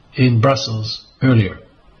me in Brussels earlier.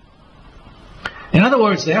 In other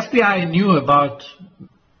words, the FBI knew about,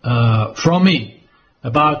 from me,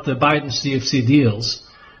 about the Biden CFC deals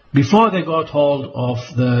before they got hold of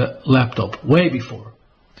the laptop, way before.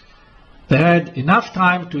 They had enough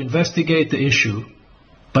time to investigate the issue,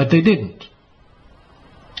 but they didn't.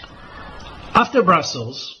 After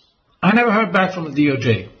Brussels, I never heard back from the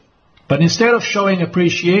DOJ, but instead of showing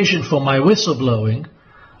appreciation for my whistleblowing,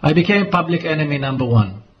 I became public enemy number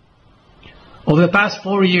one. Over the past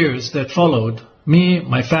 4 years that followed, me,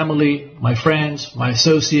 my family, my friends, my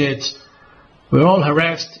associates, were all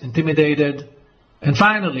harassed, intimidated, and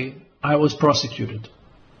finally, I was prosecuted.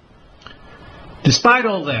 Despite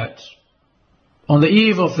all that, on the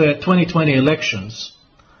eve of the 2020 elections,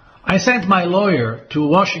 I sent my lawyer to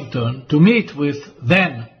Washington to meet with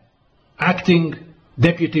then acting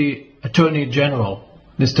Deputy Attorney General,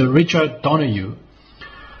 Mr. Richard Donoghue,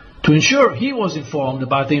 to ensure he was informed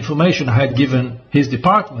about the information I had given his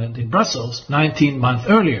department in Brussels 19 months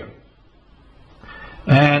earlier,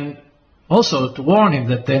 and also to warn him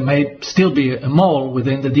that there may still be a mole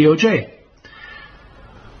within the DOJ.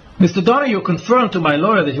 Mr. Donoghue confirmed to my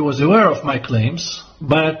lawyer that he was aware of my claims,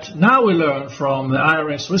 but now we learn from the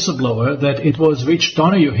IRS whistleblower that it was Rich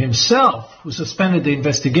Donoghue himself who suspended the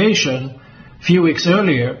investigation a few weeks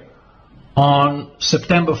earlier on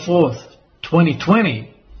September 4th, 2020,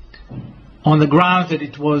 on the grounds that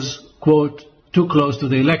it was, quote, too close to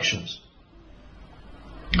the elections.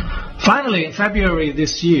 Finally, in February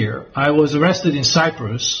this year, I was arrested in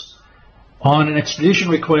Cyprus on an extradition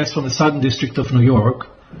request from the Southern District of New York,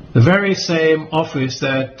 the very same office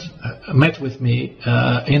that met with me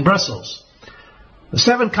in Brussels. The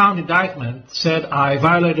 7-count indictment said I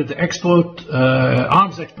violated the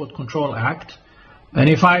Arms Export Control Act, and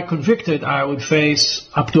if I convicted, I would face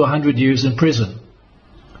up to 100 years in prison.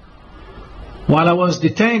 While I was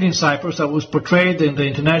detained in Cyprus, I was portrayed in the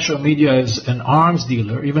international media as an arms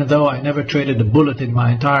dealer, even though I never traded a bullet in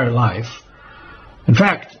my entire life. In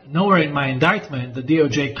fact, nowhere in my indictment the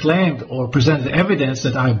DOJ claimed or presented evidence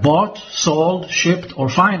that I bought, sold, shipped, or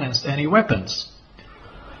financed any weapons.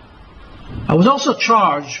 I was also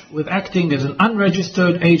charged with acting as an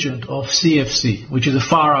unregistered agent of CFC, which is a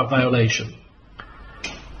FARA violation.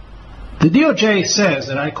 The DOJ says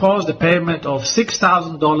that I caused the payment of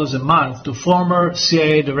 $6,000 a month to former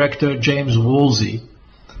CIA Director James Woolsey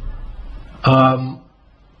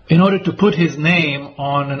in order to put his name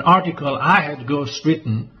on an article I had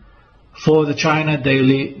ghostwritten for the China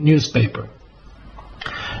Daily newspaper.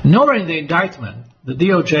 Nowhere in the indictment the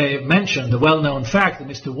DOJ mentioned the well-known fact that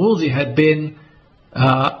Mr. Woolsey had been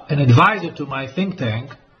an advisor to my think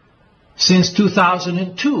tank since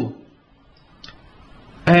 2002.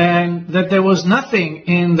 And that there was nothing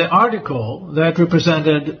in the article that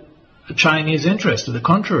represented Chinese interest. To the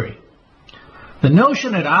contrary. The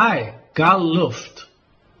notion that I, Gal Luft,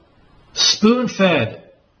 spoon-fed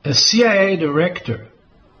a CIA director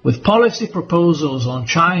with policy proposals on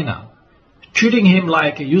China, treating him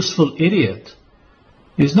like a useful idiot,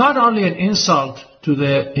 is not only an insult to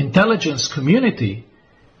the intelligence community,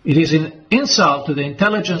 it is an insult to the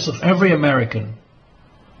intelligence of every American.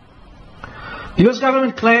 The U.S.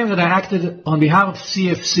 government claims that I acted on behalf of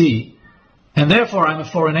CFC, and therefore I'm a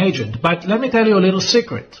foreign agent. But let me tell you a little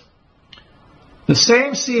secret. The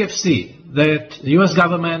same CFC that the U.S.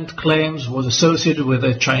 government claims was associated with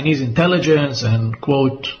the Chinese intelligence and,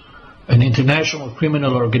 quote, an international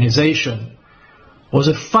criminal organization, was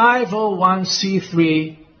a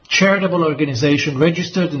 501c3 charitable organization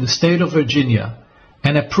registered in the state of Virginia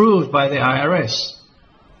and approved by the IRS.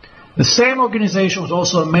 The same organization was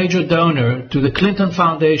also a major donor to the Clinton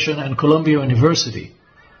Foundation and Columbia University.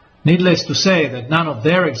 Needless to say that none of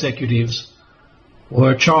their executives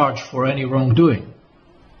were charged for any wrongdoing.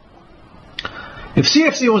 If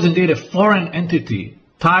CFC was indeed a foreign entity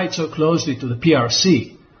tied so closely to the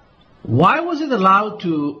PRC, why was it allowed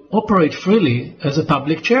to operate freely as a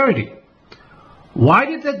public charity? Why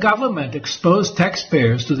did the government expose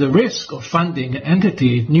taxpayers to the risk of funding an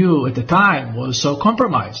entity it knew at the time was so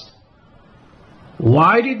compromised?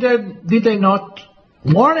 Why did they not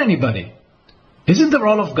warn anybody? Isn't the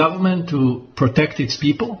role of government to protect its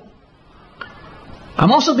people?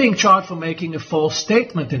 I'm also being charged for making a false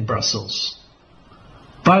statement in Brussels.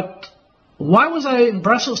 But why was I in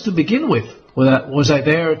Brussels to begin with? Was I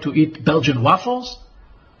there to eat Belgian waffles?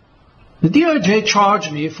 The DOJ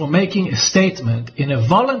charged me for making a statement in a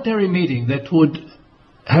voluntary meeting that would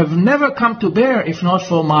have never come to bear if not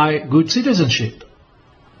for my good citizenship.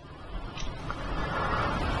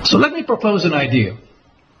 So let me propose an idea.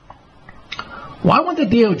 Why won't the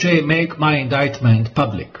DOJ make my indictment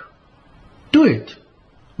public? Do it.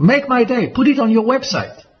 Make my day. Put it on your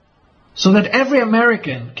website so that every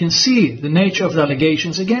American can see the nature of the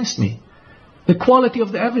allegations against me, the quality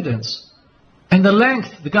of the evidence, and the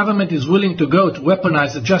length the government is willing to go to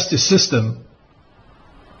weaponize the justice system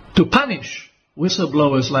to punish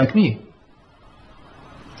whistleblowers like me.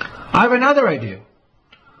 I have another idea.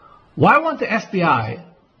 Why won't the FBI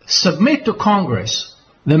submit to Congress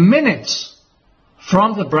the minutes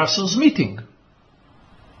from the Brussels meeting?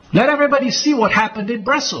 Let everybody see what happened in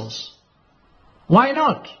Brussels. Why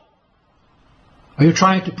not? Are you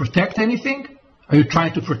trying to protect anything? Are you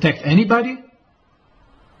trying to protect anybody?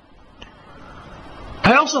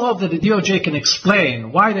 I also hope that the DOJ can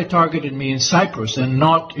explain why they targeted me in Cyprus and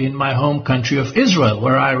not in my home country of Israel,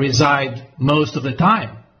 where I reside most of the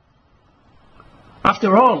time.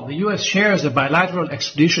 After all, the U.S. shares a bilateral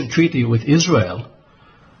extradition treaty with Israel.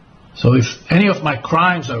 So if any of my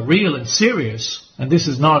crimes are real and serious, and this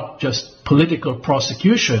is not just political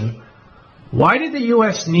prosecution, why did the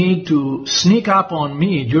U.S. need to sneak up on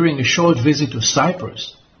me during a short visit to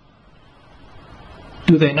Cyprus?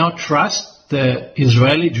 Do they not trust the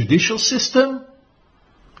Israeli judicial system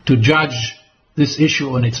to judge this issue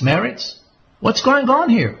on its merits? What's going on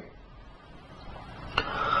here?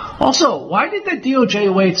 Also, why did the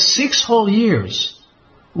DOJ wait 6 whole years,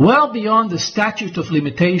 well beyond the statute of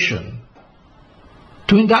limitation,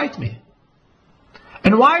 to indict me?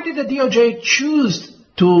 And why did the DOJ choose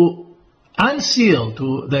to unseal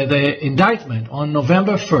the indictment on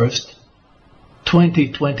November 1st,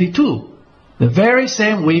 2022, the very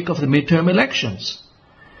same week of the midterm elections?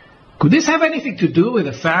 Could this have anything to do with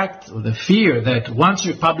the fact or the fear that once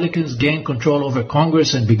Republicans gain control over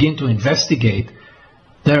Congress and begin to investigate,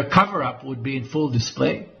 their cover-up would be in full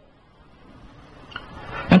display?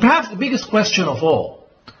 And perhaps the biggest question of all,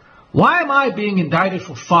 why am I being indicted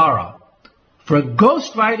for FARA, for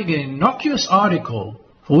ghostwriting an innocuous article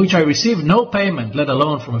for which I received no payment, let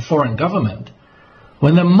alone from a foreign government,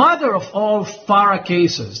 when the mother of all FARA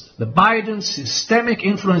cases, the Biden systemic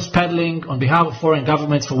influence peddling on behalf of foreign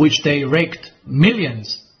governments for which they raked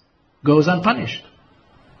millions, goes unpunished?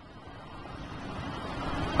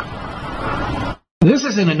 This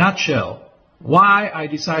is in a nutshell why I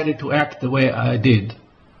decided to act the way I did.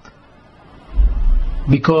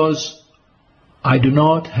 Because I do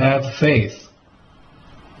not have faith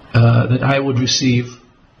that I would receive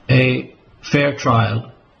a fair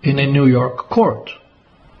trial in a New York court.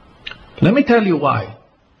 Let me tell you why.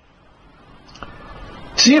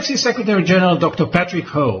 CFC Secretary General Dr. Patrick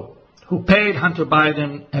Ho, who paid Hunter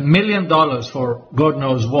Biden $1 million for God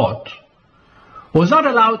knows what, was not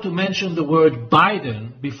allowed to mention the word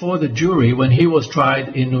Biden before the jury when he was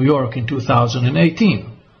tried in New York in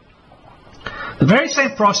 2018. The very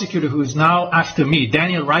same prosecutor who is now after me,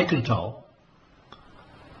 Daniel Reichenthal,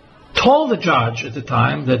 told the judge at the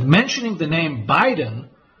time that mentioning the name Biden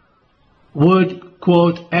would,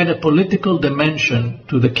 quote, add a political dimension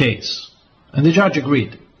to the case. And the judge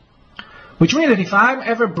agreed. Which means that if I'm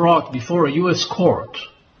ever brought before a U.S. court,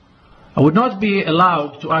 I would not be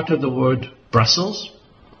allowed to utter the word Brussels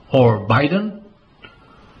or Biden.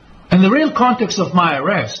 And the real context of my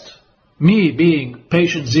arrest, me being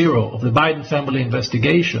patient zero of the Biden family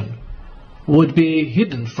investigation, would be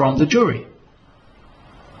hidden from the jury.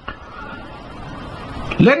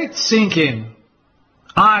 Let it sink in.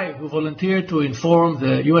 I, who volunteered to inform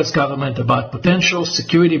the U.S. government about potential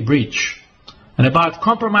security breach and about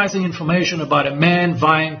compromising information about a man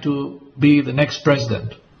vying to be the next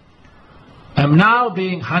president, am now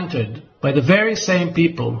being hunted by the very same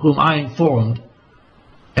people whom I informed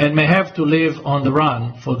and may have to live on the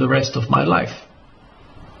run for the rest of my life.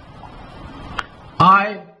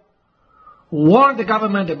 I warned the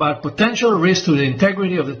government about potential risk to the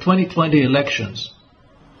integrity of the 2020 elections.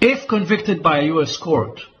 If convicted by a U.S.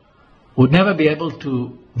 court, would never be able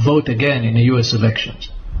to vote again in the U.S. elections.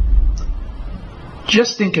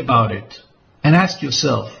 Just think about it and ask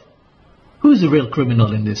yourself, who is the real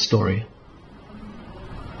criminal in this story?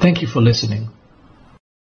 Thank you for listening.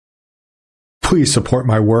 Please support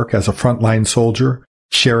my work as a frontline soldier,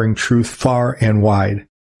 sharing truth far and wide.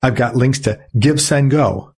 I've got links to Give, Send,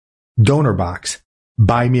 Go, Donor Box,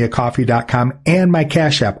 buymeacoffee.com, and my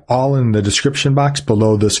Cash App, all in the description box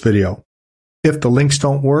below this video. If the links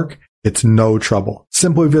don't work, it's no trouble.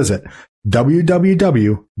 Simply visit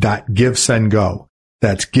www.givesendgo.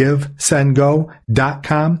 That's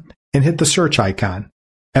givesendgo.com and hit the search icon.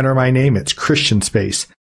 Enter my name. It's Christian Space,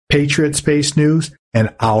 Patriot Space News,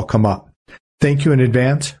 and I'll come up. Thank you in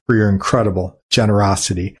advance for your incredible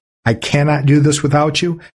generosity. I cannot do this without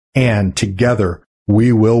you, and together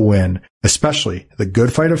we will win, especially the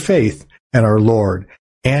good fight of faith and our Lord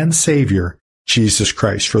and Savior, Jesus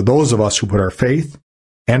Christ, for those of us who put our faith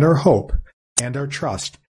and our hope and our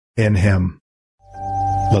trust in Him.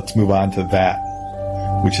 Let's move on to that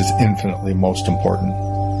which is infinitely most important.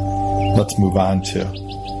 Let's move on to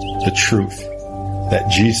the truth that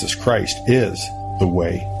Jesus Christ is the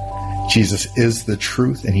way. Jesus is the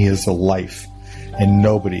truth, and He is the life, and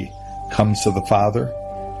nobody comes to the Father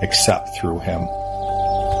except through Him.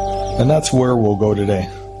 And that's where we'll go today.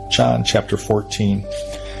 John chapter 14,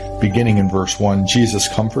 beginning in verse 1, Jesus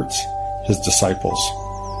comforts His disciples.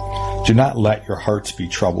 Do not let your hearts be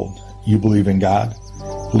troubled. You believe in God,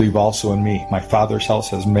 believe also in me. My Father's house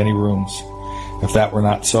has many rooms. If that were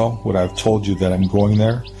not so, would I have told you that I'm going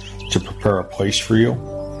there to prepare a place for you?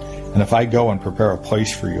 And if I go and prepare a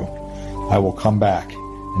place for you, I will come back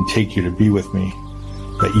and take you to be with me,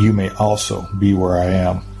 that you may also be where I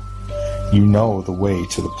am. You know the way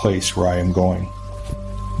to the place where I am going.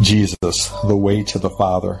 Jesus, the way to the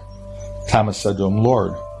Father. Thomas said to Him,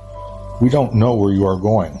 Lord, we don't know where you are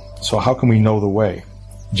going, so how can we know the way?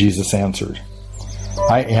 Jesus answered,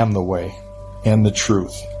 I am the way and the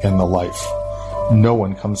truth and the life. No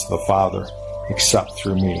one comes to the Father except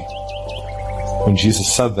through me. When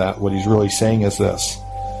Jesus said that, what He's really saying is this: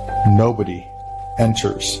 nobody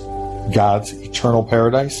enters God's eternal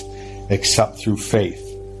paradise except through faith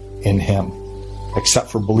in Him, except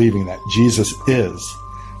for believing that Jesus is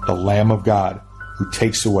the Lamb of God who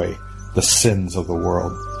takes away the sins of the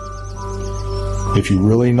world. If you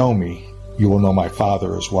really know me, you will know my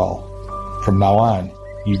Father as well. From now on,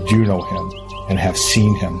 you do know Him and have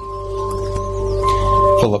seen Him.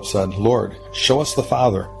 Philip said, Lord, show us the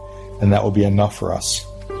Father, and that will be enough for us.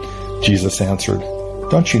 Jesus answered,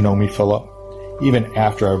 Don't you know me, Philip? Even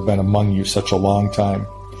after I've been among you such a long time,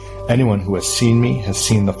 anyone who has seen me has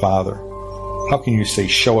seen the Father. How can you say,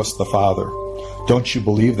 show us the Father? Don't you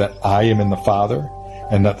believe that I am in the Father,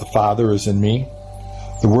 and that the Father is in me?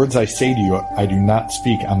 The words I say to you, I do not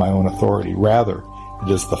speak on my own authority. Rather,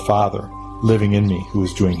 it is the Father living in me who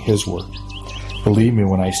is doing His work. Believe me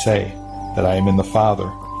when I say that I am in the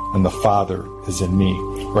Father, and the Father is in me,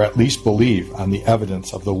 or at least believe on the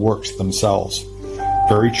evidence of the works themselves.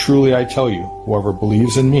 Very truly I tell you, whoever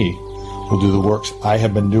believes in me will do the works I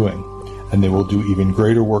have been doing, and they will do even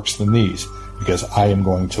greater works than these, because I am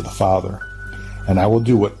going to the Father. And I will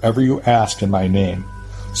do whatever you ask in my name,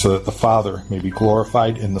 so that the Father may be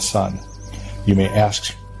glorified in the Son. You may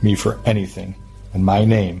ask me for anything in my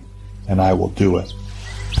name, and I will do it.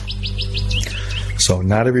 So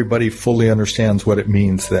not everybody fully understands what it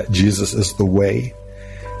means that Jesus is the way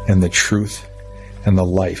and the truth and the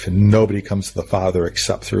life, and nobody comes to the Father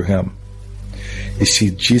except through Him. You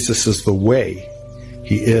see, Jesus is the way.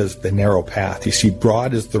 He is the narrow path. You see,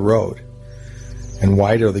 broad is the road, and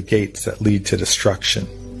wide are the gates that lead to destruction,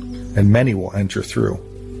 and many will enter through.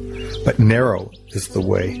 But narrow is the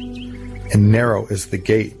way, and narrow is the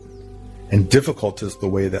gate, and difficult is the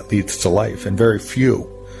way that leads to life, and very few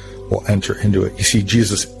will enter into it. You see,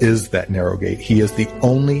 Jesus is that narrow gate. He is the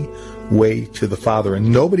only way to the Father,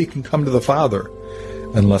 and nobody can come to the Father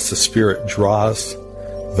unless the Spirit draws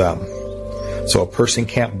them. So a person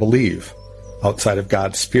can't believe outside of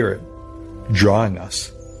God's Spirit drawing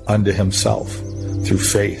us unto Himself through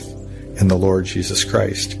faith in the Lord Jesus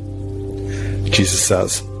Christ. Jesus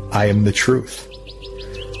says, I am the truth.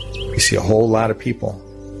 You see, a whole lot of people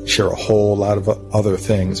share a whole lot of other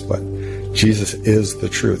things, but Jesus is the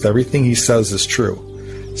truth. Everything He says is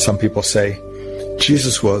true. Some people say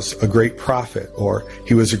Jesus was a great prophet, or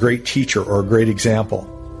He was a great teacher, or a great example.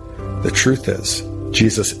 The truth is,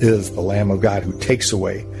 Jesus is the Lamb of God who takes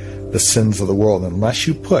away the sins of the world. Unless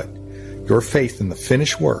you put your faith in the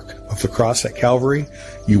finished work of the cross at Calvary,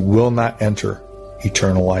 you will not enter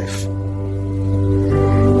eternal life.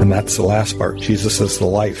 And that's the last part. Jesus is the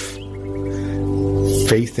life.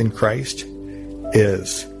 Faith in Christ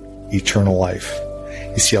is eternal life.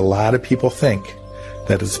 You see, a lot of people think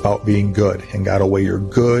that it's about being good, and God will weigh your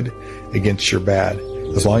good against your bad.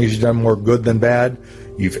 As long as you've done more good than bad,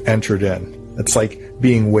 you've entered in. It's like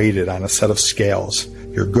being weighted on a set of scales.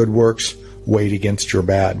 Your good works weighed against your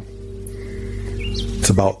bad. It's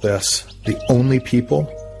about this. The only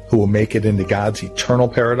people who will make it into God's eternal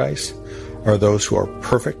paradise are those who are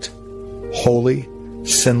perfect, holy,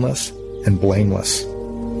 sinless, and blameless.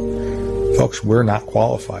 Folks, we're not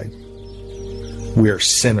qualified. We are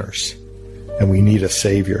sinners, and we need a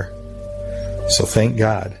Savior. So thank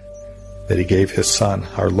God that He gave His Son,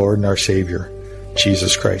 our Lord and our Savior,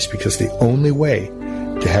 Jesus Christ, because the only way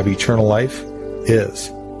to have eternal life is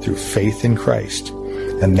through faith in Christ.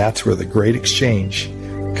 And that's where the great exchange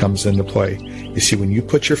comes into play. You see, when you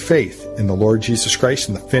put your faith in the Lord Jesus Christ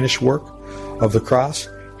and the finished work of the cross,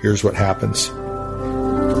 here's what happens.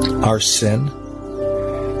 Our sin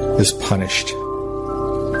is punished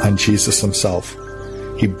on Jesus Himself.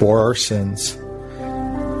 He bore our sins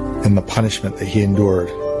and the punishment that He endured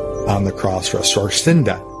on the cross for us. So our sin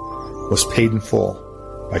debt was paid in full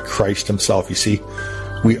by Christ Himself. You see,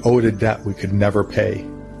 we owed a debt we could never pay,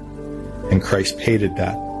 and Christ paid a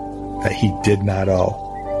debt that He did not owe.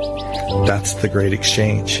 That's the great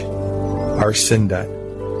exchange. Our sin debt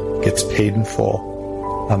gets paid in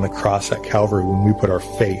full on the cross at Calvary when we put our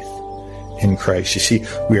faith in Christ. You see,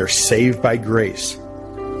 we are saved by grace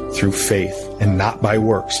through faith and not by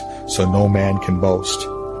works, so no man can boast.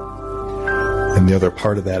 And the other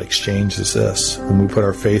part of that exchange is this. When we put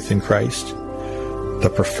our faith in Christ,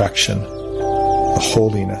 the perfection, the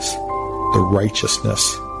holiness, the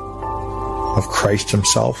righteousness of Christ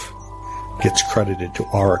Himself gets credited to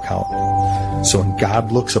our account. So when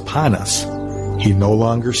God looks upon us, He no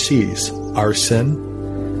longer sees our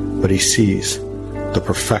sin, but He sees the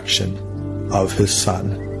perfection of His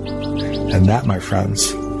Son. And that, my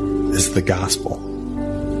friends, is the gospel.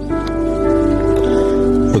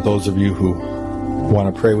 For those of you who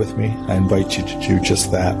want to pray with me, I invite you to do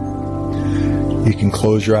just that. You can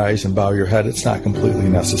close your eyes and bow your head. It's not completely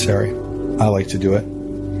necessary. I like to do it.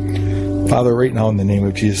 Father, right now in the name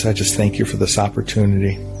of Jesus, I just thank You for this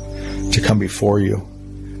opportunity to come before You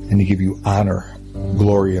and to give You honor,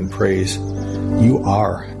 glory, and praise. You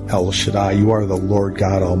are El Shaddai. You are the Lord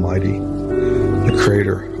God Almighty, the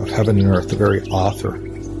creator of heaven and earth, the very author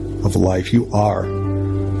of life. You are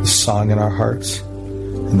the song in our hearts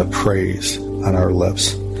and the praise on our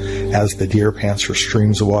lips. As the deer pants for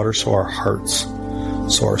streams of water, so our hearts,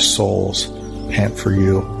 so our souls pant for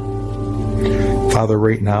You. Father,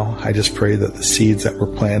 right now, I just pray that the seeds that were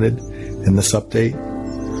planted in this update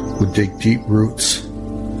would dig deep roots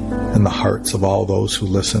in the hearts of all those who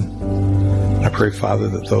listen. I pray, Father,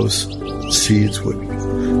 that those seeds would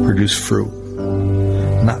produce fruit,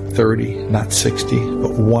 not 30, not 60,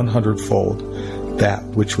 but 100-fold that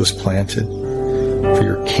which was planted for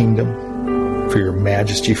Your kingdom, for Your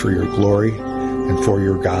majesty, for Your glory, and for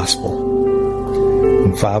Your gospel.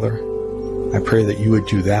 And Father, I pray that You would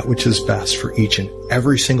do that which is best for each and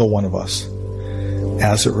every single one of us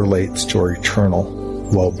as it relates to our eternal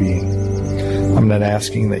well-being. I'm not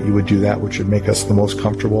asking that You would do that which would make us the most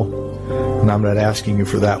comfortable, and I'm not asking You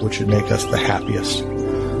for that which would make us the happiest,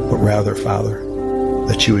 but rather, Father,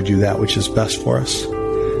 that You would do that which is best for us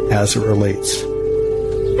as it relates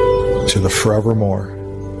to the forevermore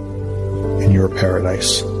in Your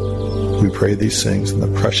paradise. We pray these things in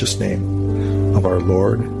the precious name of our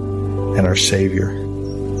Lord and our Savior,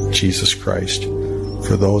 Jesus Christ,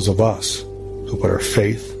 for those of us who put our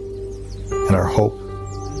faith and our hope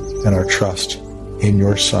and our trust in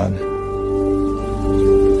Your Son,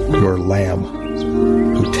 Your Lamb,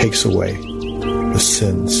 who takes away the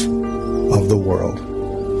sins of the world.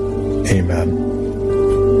 Amen.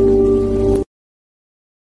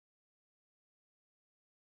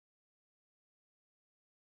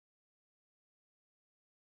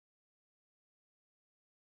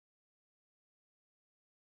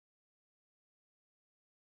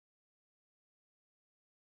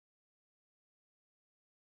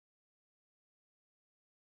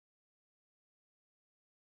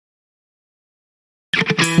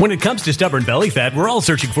 When it comes to stubborn belly fat, we're all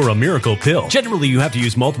searching for a miracle pill. Generally, you have to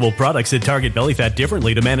use multiple products that target belly fat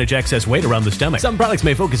differently to manage excess weight around the stomach. Some products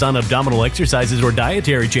may focus on abdominal exercises or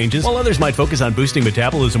dietary changes, while others might focus on boosting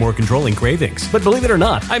metabolism or controlling cravings. But believe it or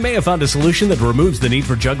not, I may have found a solution that removes the need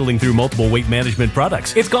for juggling through multiple weight management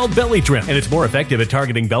products. It's called Belly Trim, and it's more effective at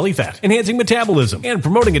targeting belly fat, enhancing metabolism, and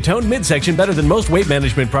promoting a toned midsection better than most weight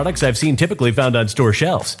management products I've seen typically found on store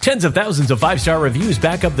shelves. Tens of thousands of 5-star reviews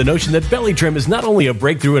back up the notion that Belly Trim is not only a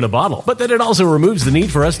breakthrough breakthrough in a bottle, but then it also removes the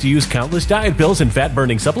need for us to use countless diet pills and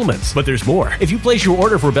fat-burning supplements. But there's more. If you place your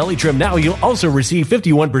order for Belly Trim now, you'll also receive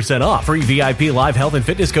 51% off, free VIP live health and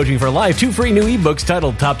fitness coaching for life, 2 free new ebooks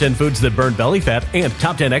titled Top 10 Foods That Burn Belly Fat and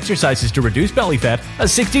Top 10 Exercises to Reduce Belly Fat, a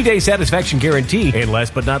 60-day satisfaction guarantee, and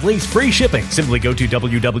last but not least, free shipping. Simply go to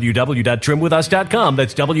www.trimwithus.com.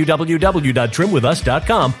 That's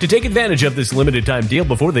www.trimwithus.com to take advantage of this limited time deal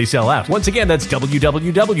before they sell out. Once again, that's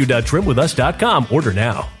www.trimwithus.com. Order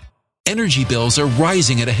now. Energy bills are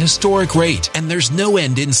rising at a historic rate, and there's no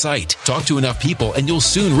end in sight. Talk to enough people, and you'll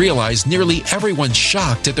soon realize nearly everyone's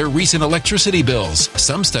shocked at their recent electricity bills.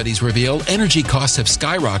 Some studies reveal energy costs have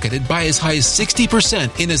skyrocketed by as high as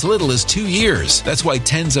 60% in as little as 2 years. That's why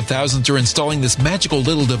tens of thousands are installing this magical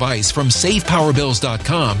little device from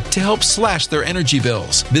SavePowerBills.com to help slash their energy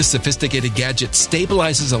bills. This sophisticated gadget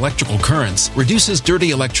stabilizes electrical currents, reduces dirty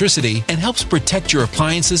electricity, and helps protect your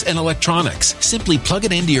appliances and electronics. Simply plug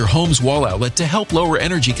it into your home's wall outlet to help lower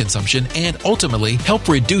energy consumption and ultimately help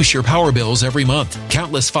reduce your power bills every month.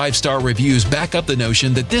 Countless 5-star reviews back up the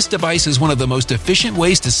notion that this device is one of the most efficient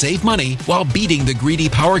ways to save money while beating the greedy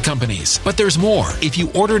power companies. But there's more. If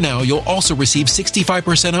you order now, you'll also receive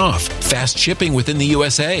 65% off, fast shipping within the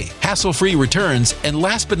USA, hassle-free returns, and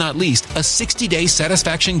last but not least, a 60-day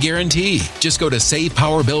satisfaction guarantee. Just go to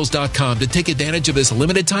SavePowerBills.com to take advantage of this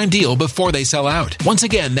limited time deal before they sell out. Once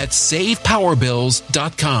again, that's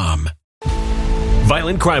SavePowerBills.com.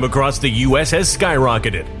 Violent crime across the U.S. has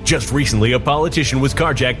skyrocketed. Just recently, a politician was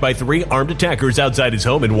carjacked by 3 armed attackers outside his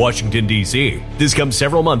home in Washington, D.C. This comes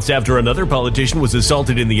several months after another politician was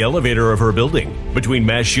assaulted in the elevator of her building. Between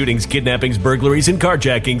mass shootings, kidnappings, burglaries, and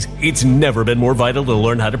carjackings, it's never been more vital to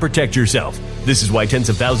learn how to protect yourself. This is why tens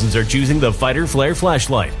of thousands are choosing the Fighter Flare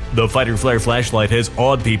flashlight. The Fighter Flare flashlight has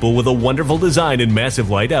awed people with a wonderful design and massive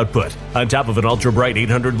light output. On top of an ultra-bright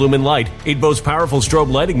 800-lumen light, it boasts powerful strobe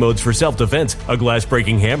lighting modes for self-defense, a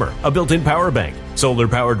glass-breaking hammer, a built-in power bank,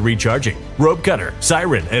 solar-powered recharging, rope cutter,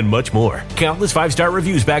 siren, and much more. Countless 5-star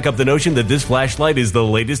reviews back up the notion that this flashlight is the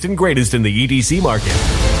latest and greatest in the EDC market.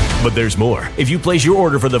 But there's more. If you place your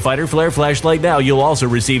order for the Fighter Flare flashlight now, you'll also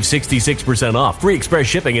receive 66% off, free express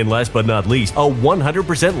shipping, and last but not least, a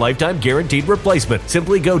 100% lifetime guaranteed replacement.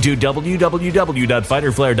 Simply go to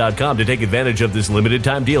www.fighterflare.com to take advantage of this limited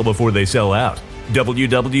time deal before they sell out.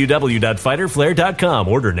 www.fighterflare.com.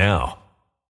 Order now.